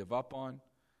want to give up on.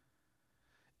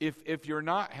 If you're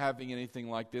not having anything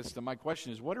like this, then my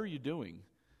question is, what are you doing?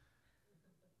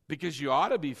 Because you ought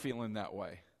to be feeling that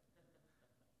way.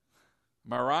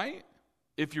 Am I right?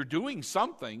 If you're doing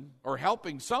something or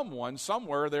helping someone,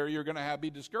 somewhere there you're going to be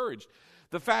discouraged.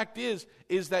 The fact is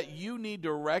that you need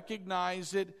to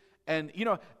recognize it. And,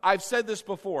 I've said this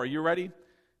before. Are you ready?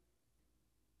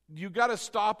 You got to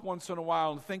stop once in a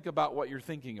while and think about what you're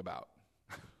thinking about.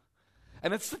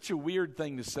 And it's such a weird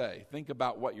thing to say, think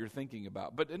about what you're thinking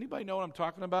about. But anybody know what I'm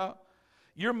talking about?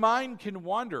 Your mind can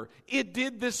wander. It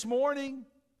did this morning.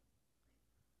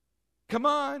 Come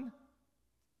on.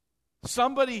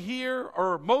 Somebody here,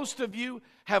 or most of you,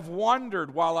 have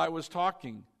wandered while I was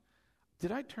talking.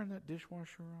 Did I turn that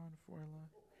dishwasher on before I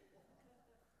left?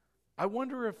 I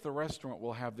wonder if the restaurant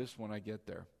will have this when I get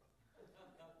there.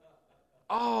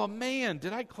 Oh, man,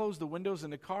 did I close the windows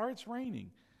in the car? It's raining.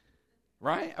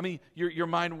 Right? I mean, your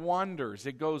mind wanders.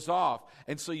 It goes off.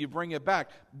 And so you bring it back.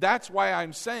 That's why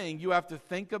I'm saying you have to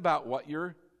think about what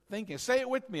you're thinking. Say it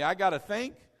with me. I got to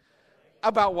think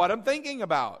about what I'm thinking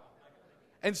about.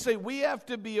 and say we have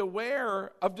to be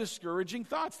aware of discouraging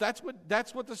thoughts. That's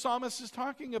what the psalmist is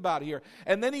talking about here.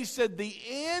 And then he said the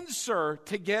answer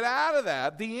to get out of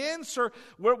that,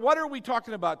 what are we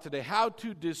talking about today? How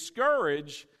to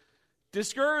discourage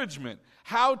discouragement.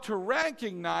 How to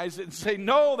recognize it and say,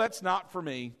 no, that's not for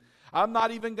me. I'm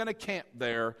not even going to camp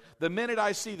there. The minute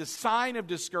I see the sign of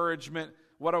discouragement,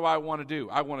 what do I want to do?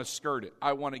 I want to skirt it.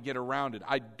 I want to get around it.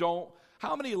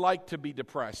 How many like to be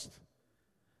depressed?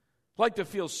 Like to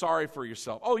feel sorry for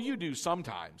yourself? Oh, you do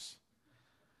sometimes.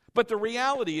 But the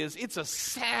reality is, it's a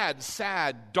sad,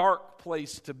 sad, dark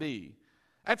place to be.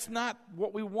 That's not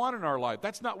what we want in our life.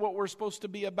 That's not what we're supposed to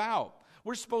be about.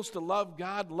 We're supposed to love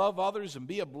God, love others, and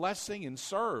be a blessing and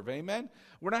serve. Amen?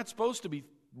 We're not supposed to be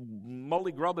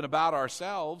mully-grubbing about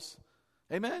ourselves.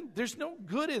 Amen? There's no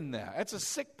good in that. That's a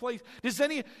sick place.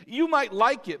 You might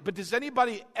like it, but does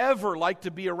anybody ever like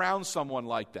to be around someone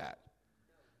like that?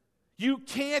 You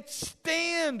can't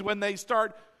stand when they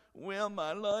start, well,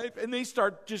 my life, and they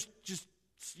start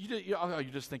you're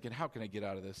just thinking, how can I get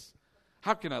out of this?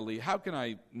 How can I leave? How can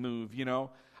I move?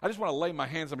 I just want to lay my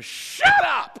hands on them. Shut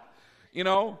up!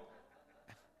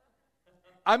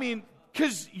 I mean,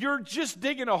 because you're just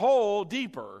digging a hole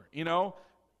deeper, You know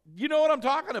what I'm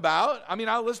talking about. I mean,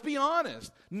 let's be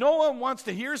honest. No one wants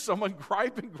to hear someone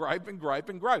gripe and gripe and gripe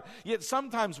and gripe. Yet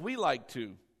sometimes we like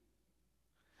to.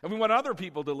 And we want other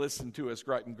people to listen to us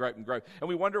gripe and gripe and gripe. And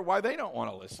we wonder why they don't want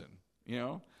to listen,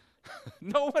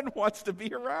 No one wants to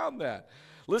be around that.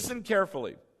 Listen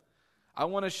carefully. I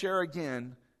want to share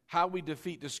again how we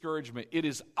defeat discouragement. It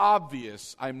is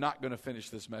obvious I'm not going to finish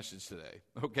this message today,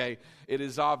 okay? It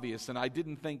is obvious, and I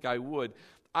didn't think I would.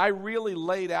 I really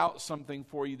laid out something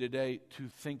for you today to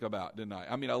think about, didn't I?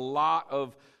 I mean, a lot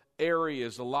of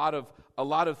areas, a lot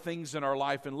of things in our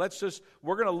life, and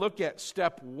we're going to look at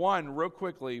step 1 real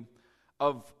quickly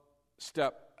I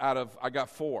got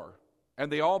 4, and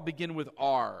they all begin with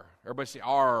R. Everybody say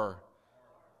R,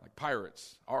 like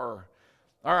pirates, R.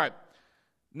 All right,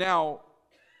 now,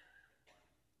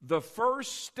 the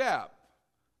first step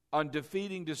on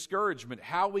defeating discouragement,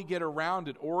 how we get around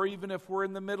it, or even if we're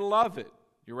in the middle of it,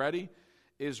 you ready?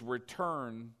 Is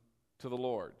return to the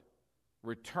Lord.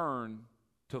 Return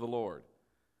to the Lord.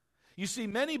 You see,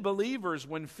 many believers,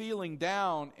 when feeling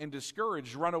down and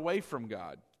discouraged, run away from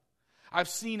God. I've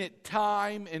seen it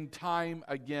time and time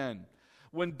again.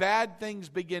 When bad things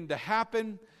begin to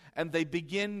happen and they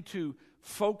begin to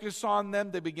focus on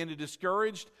them, they begin to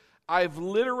discourage. I've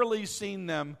literally seen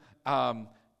them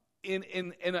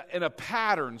in a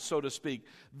pattern, so to speak.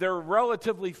 They're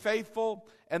relatively faithful,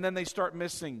 and then they start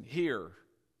missing here,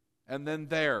 and then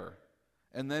there,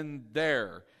 and then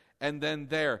there, and then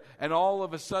there. And all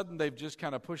of a sudden, they've just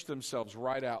kind of pushed themselves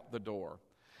right out the door.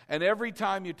 And every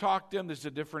time you talk to them, there's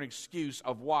a different excuse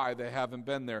of why they haven't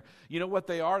been there. You know what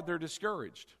they are? They're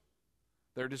discouraged.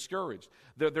 They're discouraged.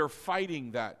 They're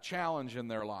fighting that challenge in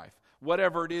their life.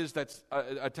 Whatever it is that's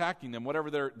attacking them,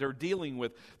 whatever they're dealing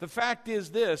with. The fact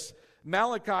is this,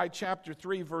 Malachi chapter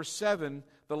 3, verse 7,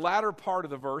 the latter part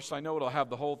of the verse, I know it'll have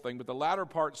the whole thing, but the latter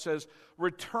part says,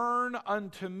 return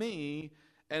unto me,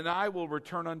 and I will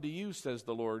return unto you, says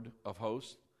the Lord of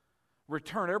hosts.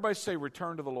 Return. Everybody say,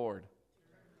 return to the Lord.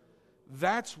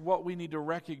 That's what we need to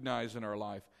recognize in our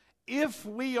life. If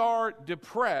we are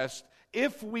depressed,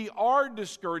 if we are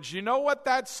discouraged, you know what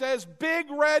that says? Big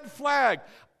red flag.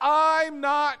 I'm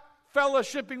not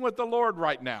fellowshipping with the Lord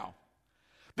right now.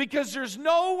 Because there's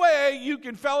no way you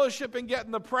can fellowship and get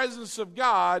in the presence of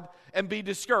God and be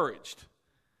discouraged.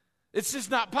 It's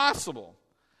just not possible.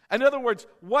 In other words,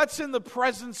 what's in the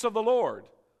presence of the Lord?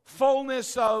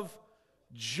 Fullness of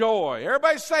joy.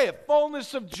 Everybody say it,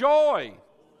 fullness of joy.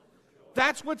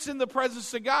 That's what's in the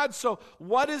presence of God. So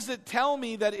what does it tell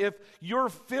me that if you're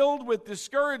filled with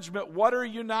discouragement, what are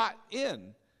you not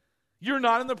in? You're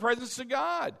not in the presence of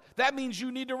God. That means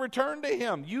you need to return to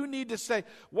Him. You need to say,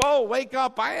 whoa, wake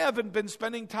up. I haven't been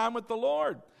spending time with the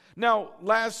Lord. Now,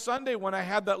 last Sunday when I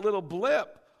had that little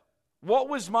blip, what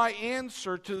was my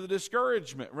answer to the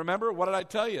discouragement? Remember, what did I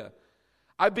tell you?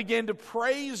 I began to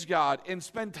praise God and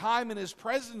spend time in His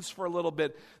presence for a little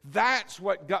bit. That's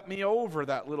what got me over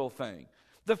that little thing.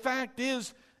 The fact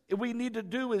is, what we need to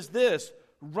do is this.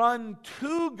 Run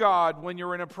to God when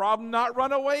you're in a problem, not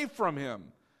run away from Him.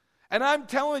 And I'm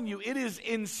telling you, it is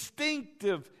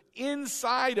instinctive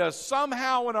inside us,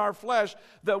 somehow in our flesh,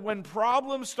 that when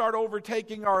problems start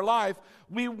overtaking our life,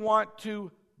 we want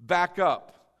to back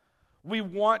up. We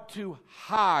want to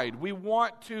hide. We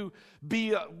want to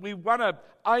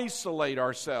isolate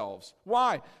ourselves.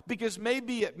 Why? Because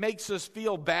maybe it makes us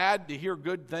feel bad to hear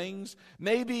good things.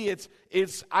 Maybe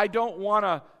it's I don't want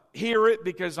to hear it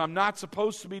because I'm not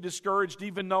supposed to be discouraged,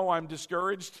 even though I'm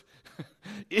discouraged.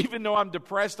 Even though I'm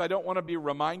depressed, I don't want to be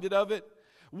reminded of it.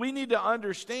 We need to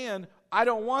understand, I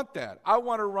don't want that. I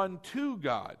want to run to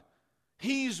God.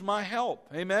 He's my help.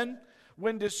 Amen?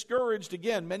 When discouraged,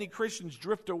 again, many Christians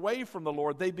drift away from the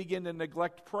Lord. They begin to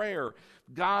neglect prayer,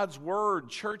 God's word,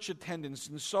 church attendance,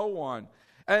 and so on.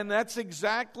 And that's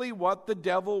exactly what the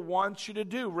devil wants you to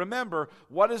do. Remember,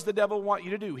 what does the devil want you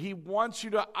to do? He wants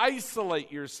you to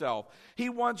isolate yourself. He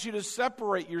wants you to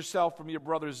separate yourself from your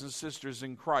brothers and sisters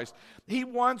in Christ. He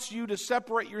wants you to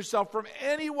separate yourself from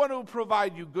anyone who will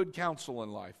provide you good counsel in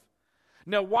life.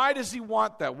 Now, why does he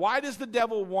want that? Why does the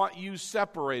devil want you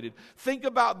separated? Think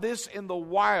about this in the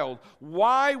wild.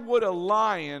 Why would a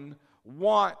lion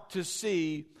want to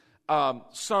see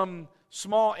some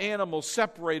small animal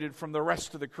separated from the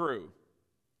rest of the crew?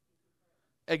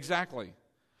 Exactly.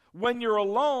 When you're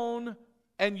alone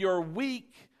and you're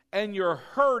weak and you're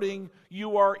hurting,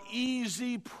 you are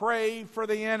easy prey for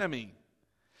the enemy.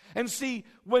 And see,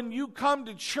 when you come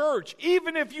to church,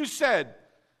 even if you said,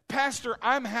 Pastor,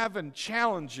 I'm having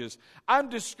challenges, I'm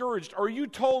discouraged, or you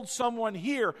told someone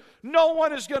here, no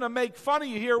one is going to make fun of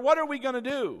you here, what are we going to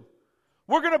do?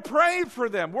 We're going to pray for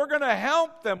them. We're going to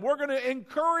help them. We're going to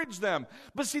encourage them.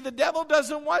 But see, the devil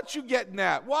doesn't want you getting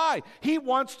that. Why? He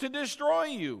wants to destroy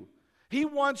you. He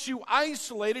wants you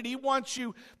isolated. He wants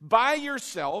you by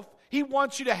yourself. He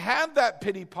wants you to have that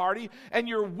pity party, and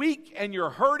you're weak, and you're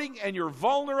hurting, and you're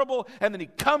vulnerable, and then he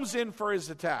comes in for his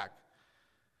attack.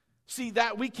 See,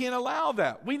 that we can't allow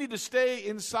that. We need to stay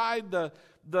inside the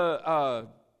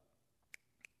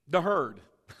herd.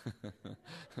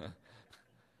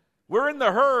 We're in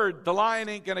the herd, the lion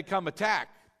ain't going to come attack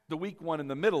the weak one in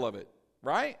the middle of it,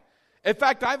 right? In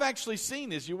fact, I've actually seen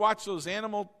this. You watch those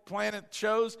Animal Planet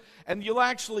shows, and you'll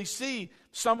actually see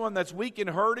someone that's weak and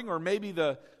hurting, or maybe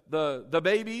the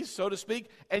babies, so to speak,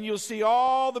 and you'll see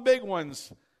all the big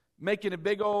ones making a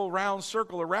big old round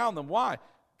circle around them. Why?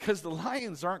 Because the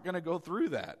lions aren't going to go through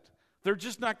that. They're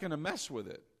just not going to mess with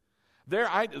it.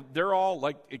 They're all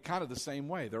like kind of the same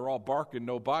way. They're all bark and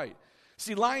no bite.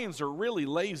 See, lions are really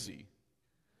lazy.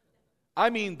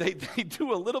 I mean, they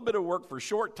do a little bit of work for a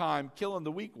short time, killing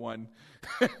the weak one,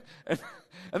 and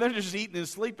they're just eating and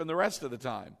sleeping the rest of the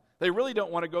time. They really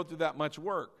don't want to go through that much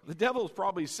work. The devil is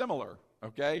probably similar,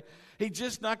 okay? He's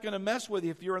just not going to mess with you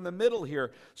if you're in the middle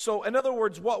here. So, in other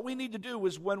words, what we need to do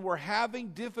is when we're having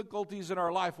difficulties in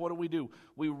our life, what do?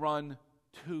 We run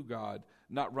to God,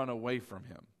 not run away from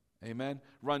Him. Amen?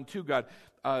 Run to God.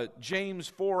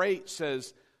 James 4:8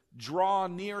 says, draw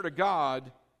near to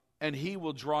God, and He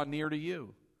will draw near to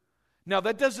you. Now,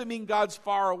 that doesn't mean God's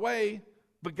far away,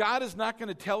 but God is not going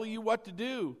to tell you what to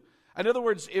do. In other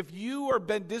words, if you have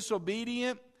been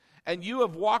disobedient and you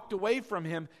have walked away from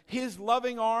Him, His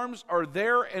loving arms are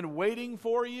there and waiting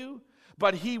for you,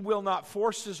 but He will not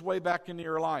force His way back into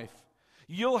your life.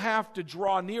 You'll have to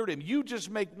draw near to Him. You just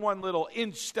make one little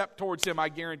inch step towards Him, I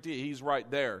guarantee He's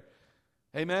right there.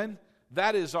 Amen?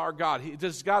 That is our God.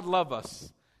 Does God love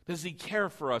us? Does He care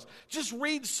for us? Just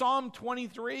read Psalm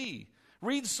 23.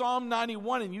 Read Psalm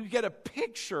 91 and you get a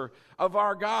picture of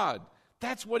our God.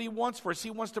 That's what He wants for us.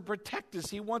 He wants to protect us.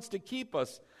 He wants to keep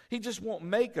us. He just won't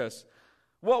make us.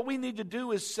 What we need to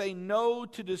do is say no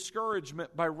to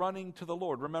discouragement by running to the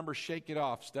Lord. Remember, shake it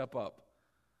off, step up.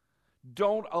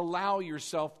 Don't allow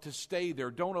yourself to stay there.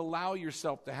 Don't allow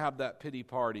yourself to have that pity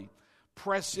party.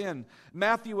 Press in.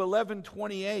 Matthew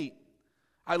 11:28.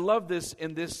 I love this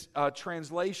in this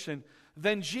translation.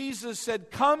 Then Jesus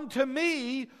said, come to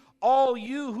me, all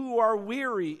you who are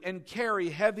weary and carry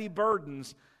heavy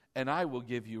burdens, and I will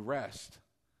give you rest.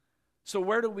 So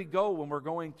where do we go when we're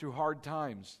going through hard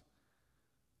times?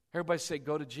 Everybody say,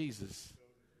 go to Jesus.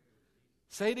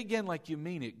 Say it again like you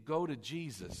mean it. Go to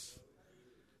Jesus.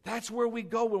 That's where we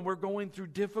go when we're going through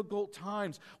difficult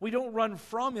times. We don't run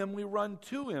from Him, we run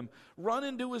to Him. Run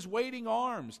into His waiting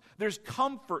arms. There's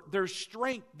comfort, there's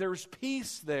strength, there's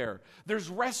peace there. There's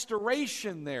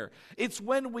restoration there. It's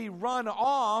when we run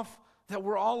off that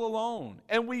we're all alone.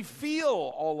 And we feel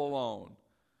all alone.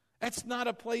 That's not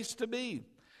a place to be.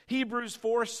 Hebrews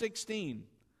 4:16.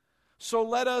 So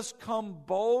let us come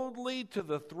boldly to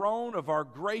the throne of our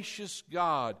gracious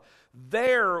God.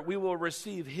 There we will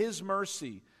receive His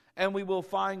mercy, and we will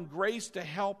find grace to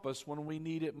help us when we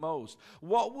need it most.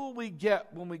 What will we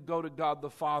get when we go to God the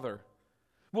Father?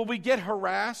 Will we get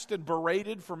harassed and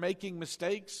berated for making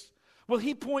mistakes? Will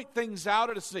He point things out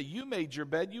and say, you made your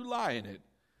bed, you lie in it?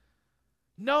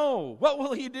 No. What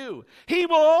will He do? He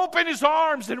will open His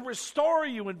arms and restore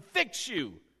you and fix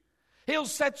you. He'll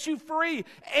set you free.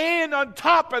 And on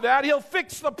top of that, He'll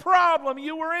fix the problem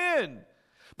you were in.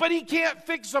 But he can't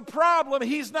fix a problem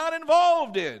he's not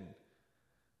involved in.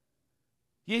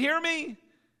 You hear me?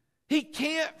 He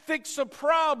can't fix a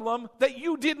problem that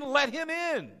you didn't let him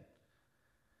in.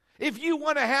 If you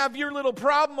want to have your little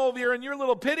problem over here and your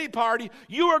little pity party,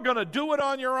 you are going to do it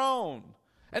on your own.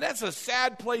 And that's a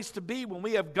sad place to be when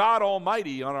we have God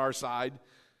Almighty on our side.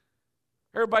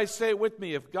 Everybody say it with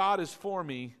me. If God is for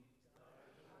me,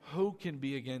 who can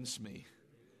be against me?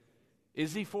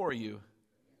 Is he for you?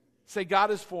 Say,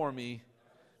 God is for me.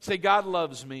 Say, God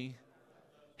loves me.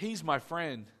 He's my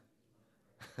friend.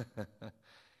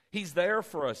 He's there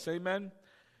for us. Amen?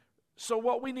 So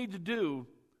what we need to do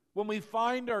when we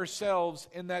find ourselves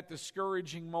in that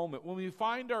discouraging moment, when we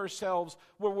find ourselves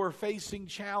where we're facing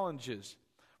challenges,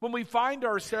 when we find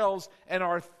ourselves and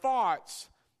our thoughts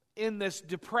in this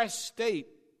depressed state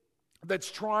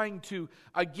that's trying to,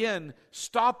 again,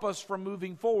 stop us from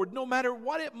moving forward, no matter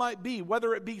what it might be,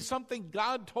 whether it be something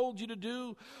God told you to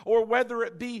do, or whether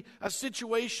it be a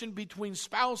situation between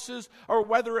spouses, or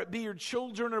whether it be your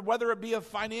children, or whether it be a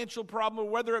financial problem,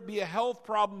 or whether it be a health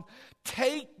problem,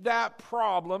 take that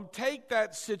problem, take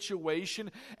that situation,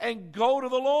 and go to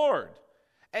the Lord,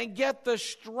 and get the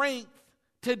strength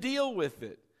to deal with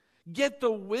it. Get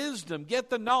the wisdom,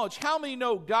 get the knowledge. How many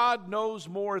know God knows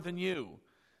more than you?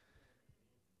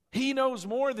 He knows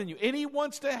more than you, and he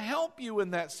wants to help you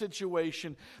in that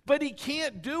situation, but he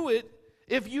can't do it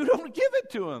if you don't give it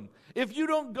to him, if you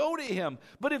don't go to him.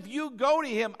 But if you go to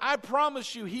him, I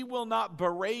promise you, he will not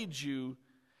berate you.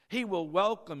 He will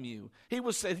welcome you. He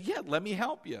will say, yeah, let me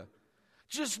help you.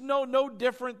 Just no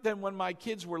different than when my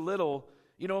kids were little,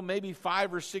 maybe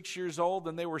 5 or 6 years old,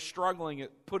 and they were struggling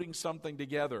at putting something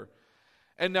together.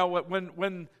 And now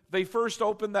when they first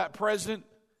opened that present,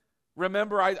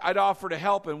 remember, I'd offer to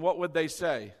help, and what would they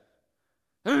say?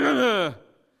 It's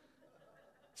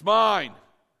mine.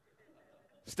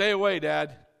 Stay away,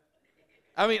 Dad.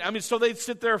 I mean, so they'd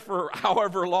sit there for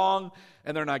however long,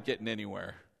 and they're not getting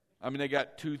anywhere. I mean, they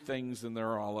got 2 things, and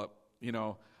they're all up,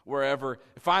 wherever.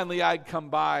 Finally, I'd come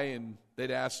by, and they'd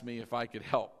ask me if I could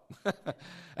help.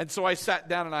 And so I sat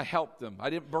down, and I helped them. I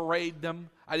didn't berate them.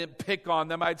 I didn't pick on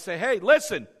them. I'd say, hey,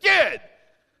 listen, kid,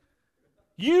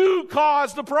 you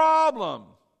caused the problem.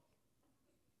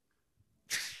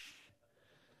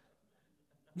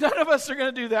 None of us are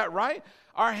going to do that, right?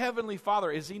 Our Heavenly Father,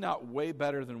 is he not way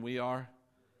better than we are?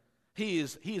 He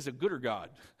is a gooder God.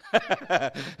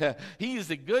 He is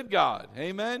a good God.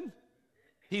 Amen?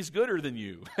 He's gooder than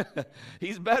you.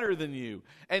 He's better than you.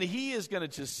 And he is going to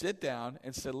just sit down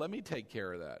and say, let me take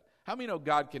care of that. How many know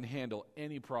God can handle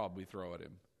any problem we throw at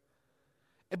him?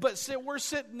 But we're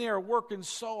sitting there working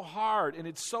so hard, and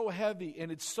it's so heavy, and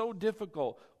it's so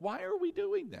difficult. Why are we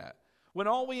doing that? When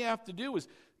all we have to do is,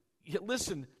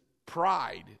 listen,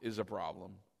 pride is a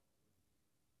problem.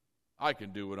 I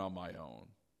can do it on my own.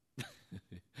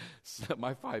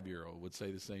 My 5-year-old would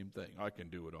say the same thing. I can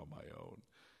do it on my own.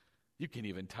 You can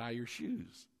even tie your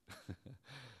shoes.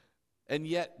 And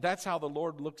yet, that's how the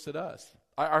Lord looks at us.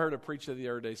 I heard a preacher the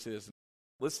other day say this.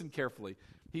 Listen carefully.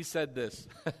 He said this.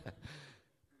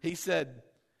 He said,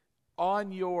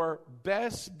 on your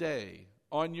best day,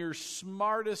 on your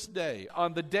smartest day,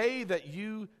 on the day that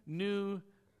you knew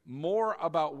more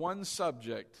about one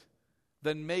subject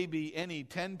than maybe any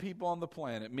 10 people on the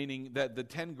planet, meaning that the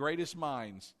 10 greatest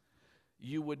minds,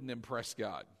 you wouldn't impress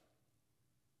God.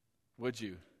 Would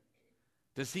you?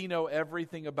 Does he know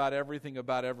everything about everything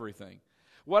about everything?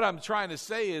 What I'm trying to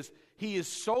say is, he is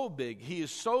so big, he is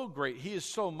so great, he is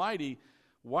so mighty.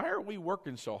 Why are we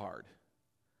working so hard?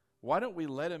 Why don't we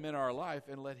let him in our life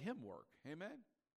and let him work? Amen?